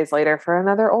a few days later for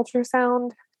another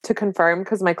ultrasound to confirm,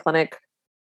 because my clinic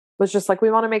was just like,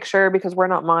 we want to make sure because we're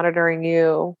not monitoring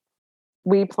you.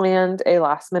 We planned a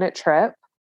last minute trip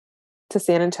to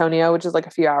San Antonio, which is like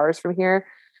a few hours from here.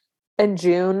 In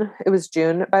June, it was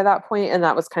June by that point, and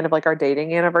that was kind of like our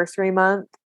dating anniversary month.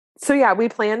 So yeah, we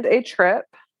planned a trip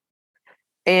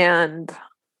and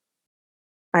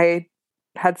I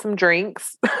had some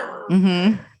drinks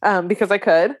because I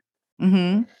could.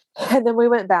 Mm-hmm. And then we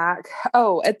went back.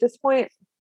 Oh, at this point,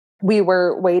 we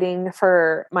were waiting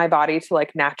for my body to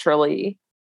like naturally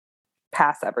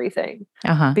pass everything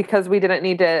because we didn't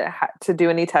need to do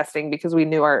any testing because we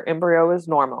knew our embryo was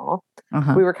normal.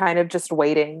 We were kind of just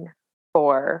waiting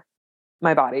for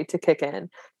my body to kick in.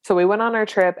 So we went on our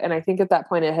trip, and I think at that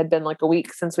point it had been like a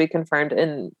week since we confirmed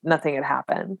and nothing had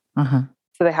happened.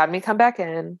 So they had me come back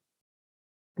in.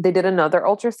 They did another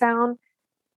ultrasound,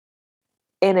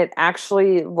 and it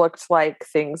actually looked like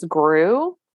things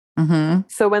grew.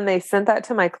 So when they sent that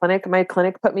to my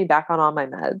clinic put me back on all my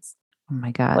meds. Oh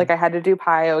my God. Like I had to do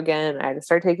PIO again. I had to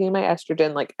start taking my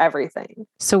estrogen, like everything.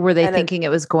 So were they thinking it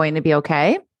was going to be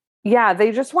okay? Yeah,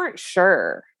 they just weren't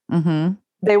sure.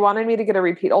 They wanted me to get a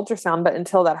repeat ultrasound, but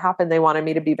until that happened, they wanted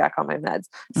me to be back on my meds.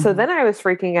 So then I was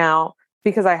freaking out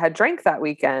because I had drank that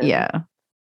weekend. Yeah.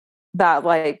 That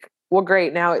like, well,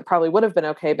 great. Now it probably would have been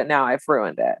okay, but now I've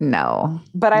ruined it. No,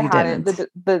 but I hadn't.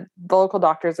 The local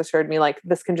doctors assured me like,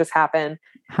 this can just happen.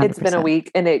 100%. It's been a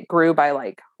week and it grew by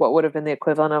like what would have been the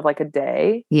equivalent of like a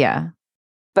day. Yeah.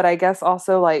 But I guess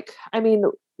also like, I mean,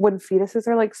 when fetuses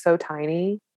are like so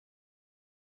tiny,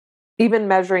 even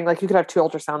measuring, like you could have 2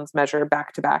 ultrasounds measure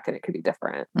back to back and it could be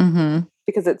different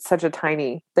because it's such a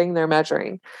tiny thing they're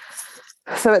measuring.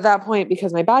 So at that point,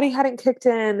 because my body hadn't kicked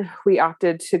in, we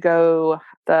opted to go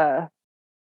the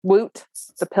Woot,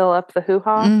 the pill up the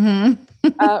hoo-ha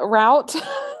route.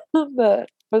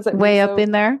 Was it way miso, up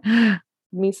in there?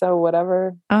 Miso,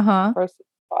 whatever.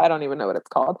 I don't even know what it's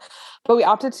called. But we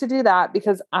opted to do that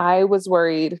because I was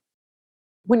worried.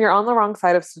 When you're on the wrong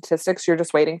side of statistics, you're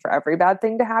just waiting for every bad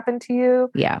thing to happen to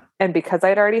you. Yeah. And because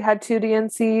I'd already had 2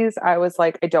 DNCs, I was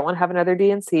like, I don't want to have another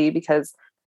DNC because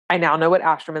I now know what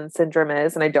Asherman syndrome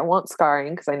is, and I don't want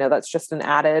scarring because I know that's just an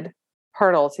added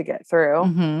hurdle to get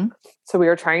through. So we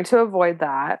were trying to avoid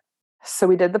that. So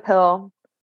we did the pill.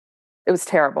 It was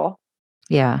terrible.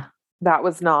 Yeah. That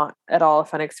was not at all a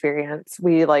fun experience.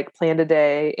 We like planned a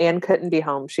day. Anne couldn't be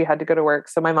home. She had to go to work.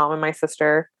 So my mom and my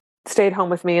sister stayed home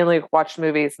with me and like watched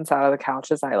movies and sat on the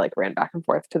couch as I like ran back and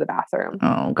forth to the bathroom.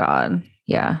 Oh God.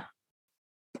 Yeah.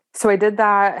 So I did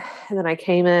that, and then I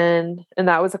came in, and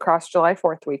that was across July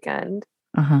 4th weekend.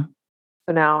 Uh-huh.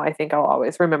 So now I think I'll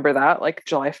always remember that, like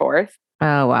July 4th.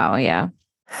 Oh, wow. Yeah.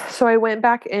 So I went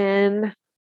back in,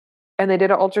 and they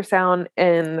did an ultrasound,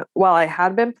 and while I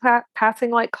had been passing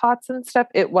like clots and stuff,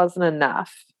 it wasn't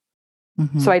enough.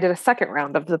 So I did a second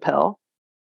round of the pill,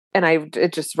 and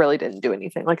it just really didn't do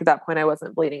anything. Like at that point, I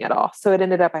wasn't bleeding at all. So it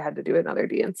ended up I had to do another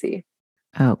DNC,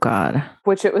 Oh, God.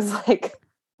 which it was like,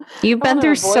 You've I been wanna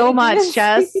through avoid so a much,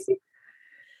 Jess. DNC.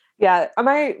 Yeah.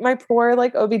 My poor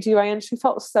like OBGYN, she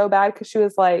felt so bad because she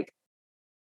was like,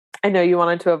 I know you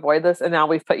wanted to avoid this, and now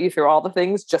we've put you through all the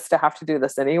things just to have to do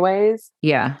this anyways.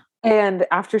 Yeah. And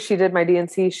after she did my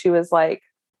DNC, she was like,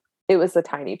 it was a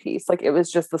tiny piece. Like it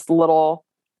was just this little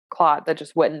clot that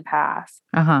just wouldn't pass.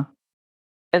 Uh-huh.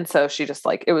 And so she just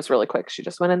like, it was really quick. She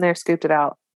just went in there, scooped it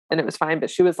out, and it was fine. But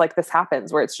she was like, this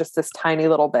happens where it's just this tiny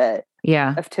little bit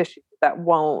Yeah. of tissue that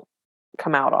won't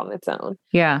come out on its own.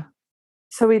 Yeah.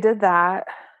 So we did that.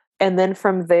 And then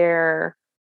from there,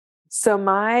 so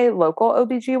my local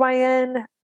OBGYN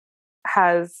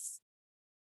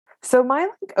my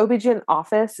like OBGYN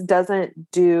office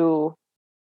doesn't do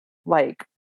like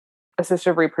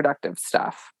assistive reproductive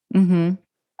stuff. Mm-hmm.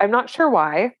 I'm not sure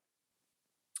why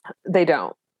they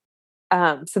don't.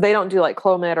 So they don't do like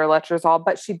Clomid or Letrozole,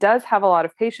 but she does have a lot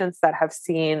of patients that have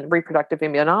seen reproductive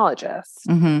immunologists.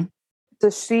 Mm-hmm. So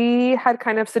she had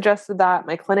kind of suggested that.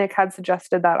 My clinic had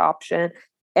suggested that option.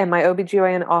 And my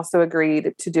OBGYN also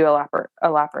agreed to do a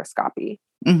laparoscopy.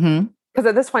 Mm-hmm. Because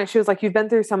at this point, she was like, you've been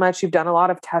through so much. You've done a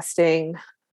lot of testing.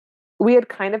 We had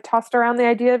kind of tossed around the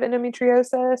idea of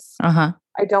endometriosis. Uh-huh.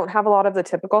 I don't have a lot of the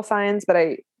typical signs, but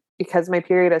because my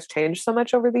period has changed so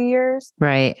much over the years.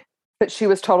 Right. But she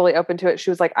was totally open to it. She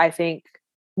was like, I think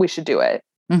we should do it.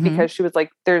 Mm-hmm. Because she was like,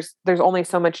 there's only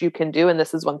so much you can do. And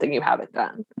this is one thing you haven't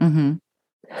done. Mm-hmm.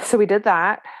 So we did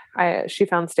that. She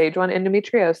found stage 1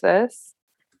 endometriosis,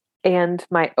 and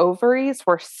my ovaries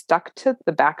were stuck to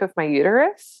the back of my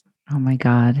uterus. Oh my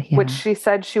God. Yeah. Which she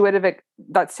said she would have,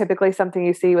 that's typically something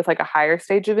you see with like a higher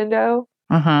stage of endo.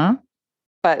 Uh-huh.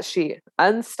 But she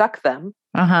unstuck them.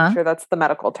 Uh-huh. I'm sure that's the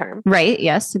medical term. Right.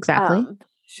 Yes, exactly.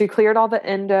 She cleared all the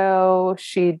endo.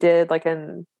 She did like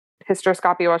an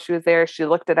hysteroscopy while she was there. She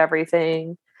looked at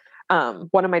everything.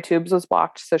 One of my tubes was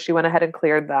blocked, so she went ahead and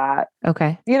cleared that.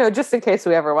 Okay. Just in case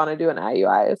we ever want to do an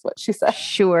IUI is what she said.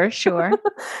 Sure.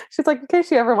 She's like, in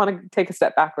case you ever want to take a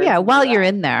step backwards. Yeah, while you're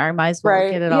in there, might as well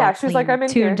get it all. Yeah, she's like, I'm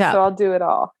in here, up. so I'll do it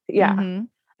all. Yeah. Mm-hmm.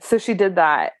 So she did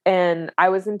that, and I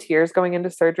was in tears going into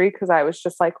surgery because I was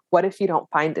just like, what if you don't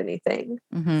find anything?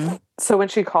 Mm-hmm. So when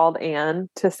she called Anne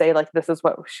to say like, this is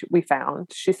what we found,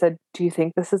 she said, do you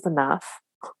think this is enough?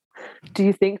 Do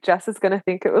you think Jess is going to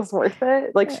think it was worth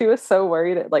it? Like she was so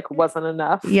worried it like wasn't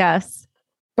enough. Yes.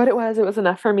 But it was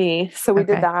enough for me. So we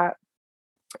did that.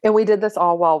 And we did this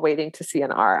all while waiting to see an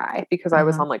RI because I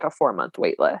was on like a 4-month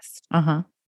wait list. Uh-huh.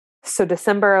 So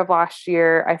December of last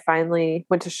year, I finally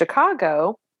went to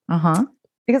Chicago. Uh-huh.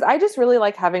 Because I just really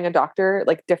like having a doctor,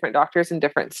 like different doctors in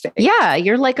different states. Yeah,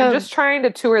 you're like I'm just trying to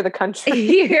tour the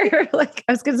country. You're like,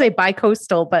 I was going to say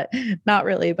bi-coastal, but not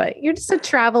really. But you're just a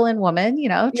traveling woman,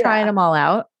 trying them all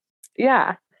out.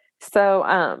 Yeah.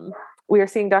 So we are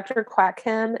seeing Dr.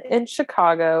 Quackham in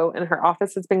Chicago, and her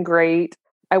office has been great.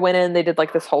 I went in, they did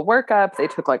like this whole workup. They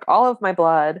took like all of my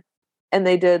blood, and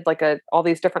they did like all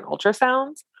these different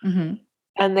ultrasounds. Mm-hmm.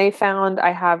 And they found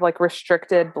I have like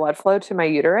restricted blood flow to my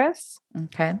uterus.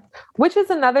 Okay. Which is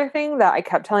another thing that I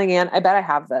kept telling Anne, I bet I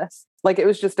have this. Like it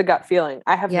was just a gut feeling.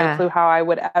 I have no clue how I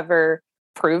would ever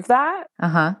prove that.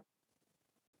 Uh-huh.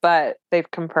 But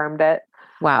they've confirmed it.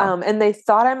 Wow. And they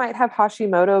thought I might have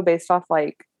Hashimoto based off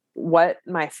like what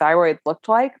my thyroid looked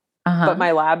like. Uh-huh. But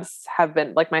my labs have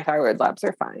been like my thyroid labs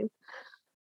are fine.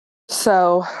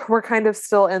 So we're kind of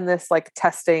still in this like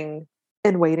testing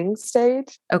and waiting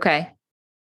stage. Okay.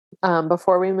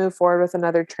 Before we move forward with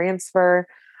another transfer.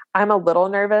 I'm a little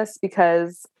nervous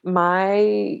because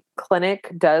my clinic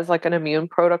does like an immune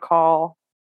protocol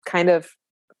kind of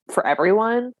for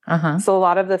everyone. Uh-huh. So a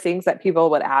lot of the things that people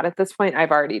would add at this point,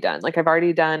 I've already done. Like I've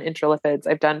already done intralipids,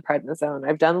 I've done prednisone,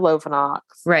 I've done Lovenox.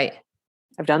 Right.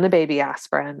 I've done the baby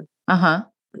aspirin. Uh-huh.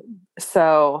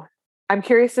 So I'm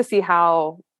curious to see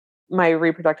how my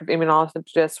reproductive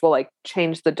immunologist will like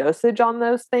change the dosage on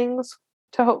those things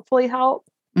to hopefully help.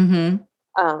 Mm-hmm.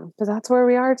 But that's where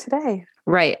we are today.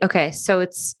 Right. Okay. So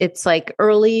it's like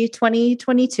early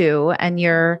 2022 and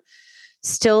you're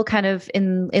still kind of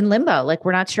in limbo. Like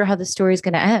we're not sure how the story is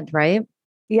going to end, right?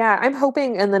 Yeah. I'm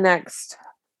hoping in the next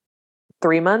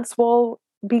 3 months, we'll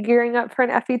be gearing up for an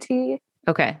FET.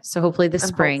 Okay. So hopefully this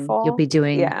spring hopeful. you'll be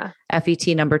doing FET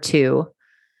number 2.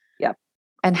 Yep.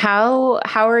 And how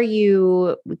are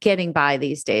you getting by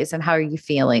these days? And how are you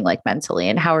feeling like mentally?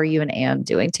 And how are you and Anne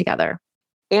doing together?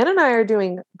 Anne and I are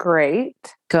doing great.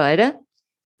 Good.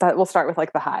 That we'll start with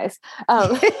like the highs.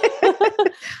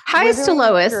 Highest to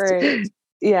lowest. Great.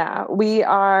 Yeah. We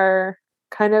are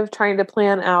kind of trying to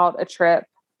plan out a trip.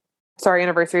 So our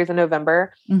anniversary is in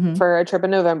November, for a trip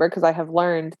in November, because I have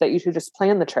learned that you should just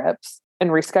plan the trips and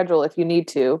reschedule if you need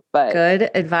to. But good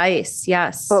advice.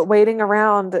 Yes. But waiting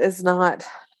around is not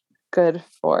good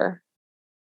for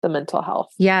the mental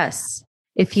health. Yes.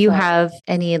 If you have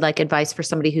any like advice for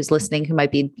somebody who's listening who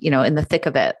might be, in the thick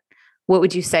of it, what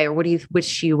would you say, or what do you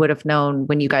wish you would have known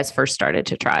when you guys first started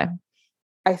to try?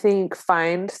 I think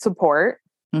find support.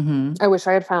 I wish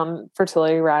I had found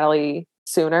Fertility Rally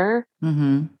sooner.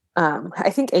 I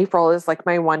think April is like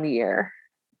my 1 year.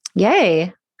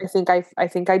 Yay. I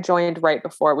think I joined right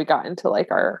before we got into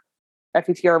like our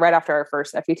FET, or right after our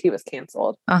first FET was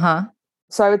canceled.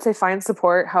 So I would say find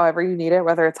support however you need it,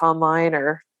 whether it's online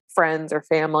or friends or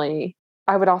family.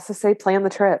 I would also say plan the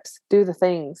trips, do the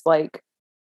things, like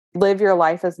live your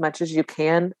life as much as you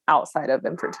can outside of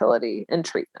infertility and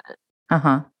treatment.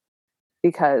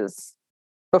 Because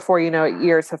before you know it,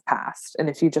 years have passed. And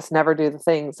if you just never do the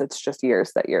things, it's just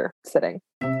years that you're sitting.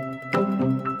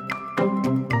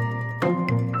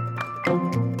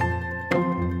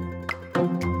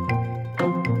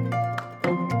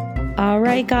 All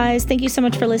right, guys. Thank you so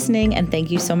much for listening. And thank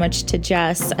you so much to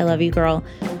Jess. I love you, girl.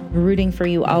 I'm rooting for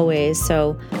you always.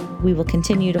 So we will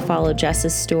continue to follow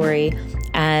Jess's story.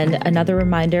 And another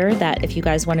reminder that if you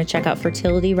guys want to check out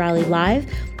Fertility Rally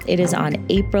Live, it is on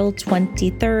April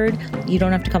 23rd. You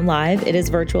don't have to come live. It is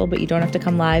virtual, but you don't have to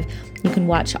come live. You can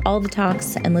watch all the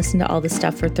talks and listen to all the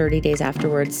stuff for 30 days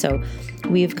afterwards. So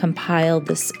we've compiled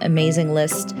this amazing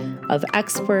list of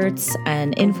experts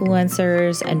and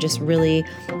influencers and just really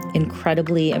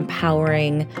incredibly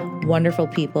empowering, wonderful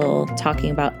people talking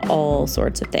about all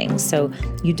sorts of things. So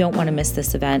you don't want to miss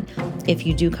this event. If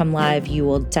you do come live, you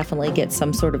will definitely get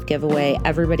some sort of giveaway.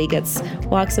 Everybody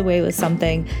walks away with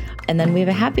something. And then we have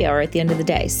a happy hour at the end of the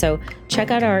day. So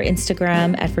check out our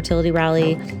Instagram at Fertility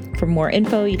Rally for more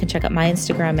info. You can check out my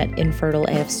Instagram at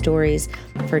InfertileAF Stories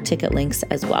for ticket links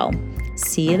as well.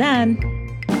 See you then.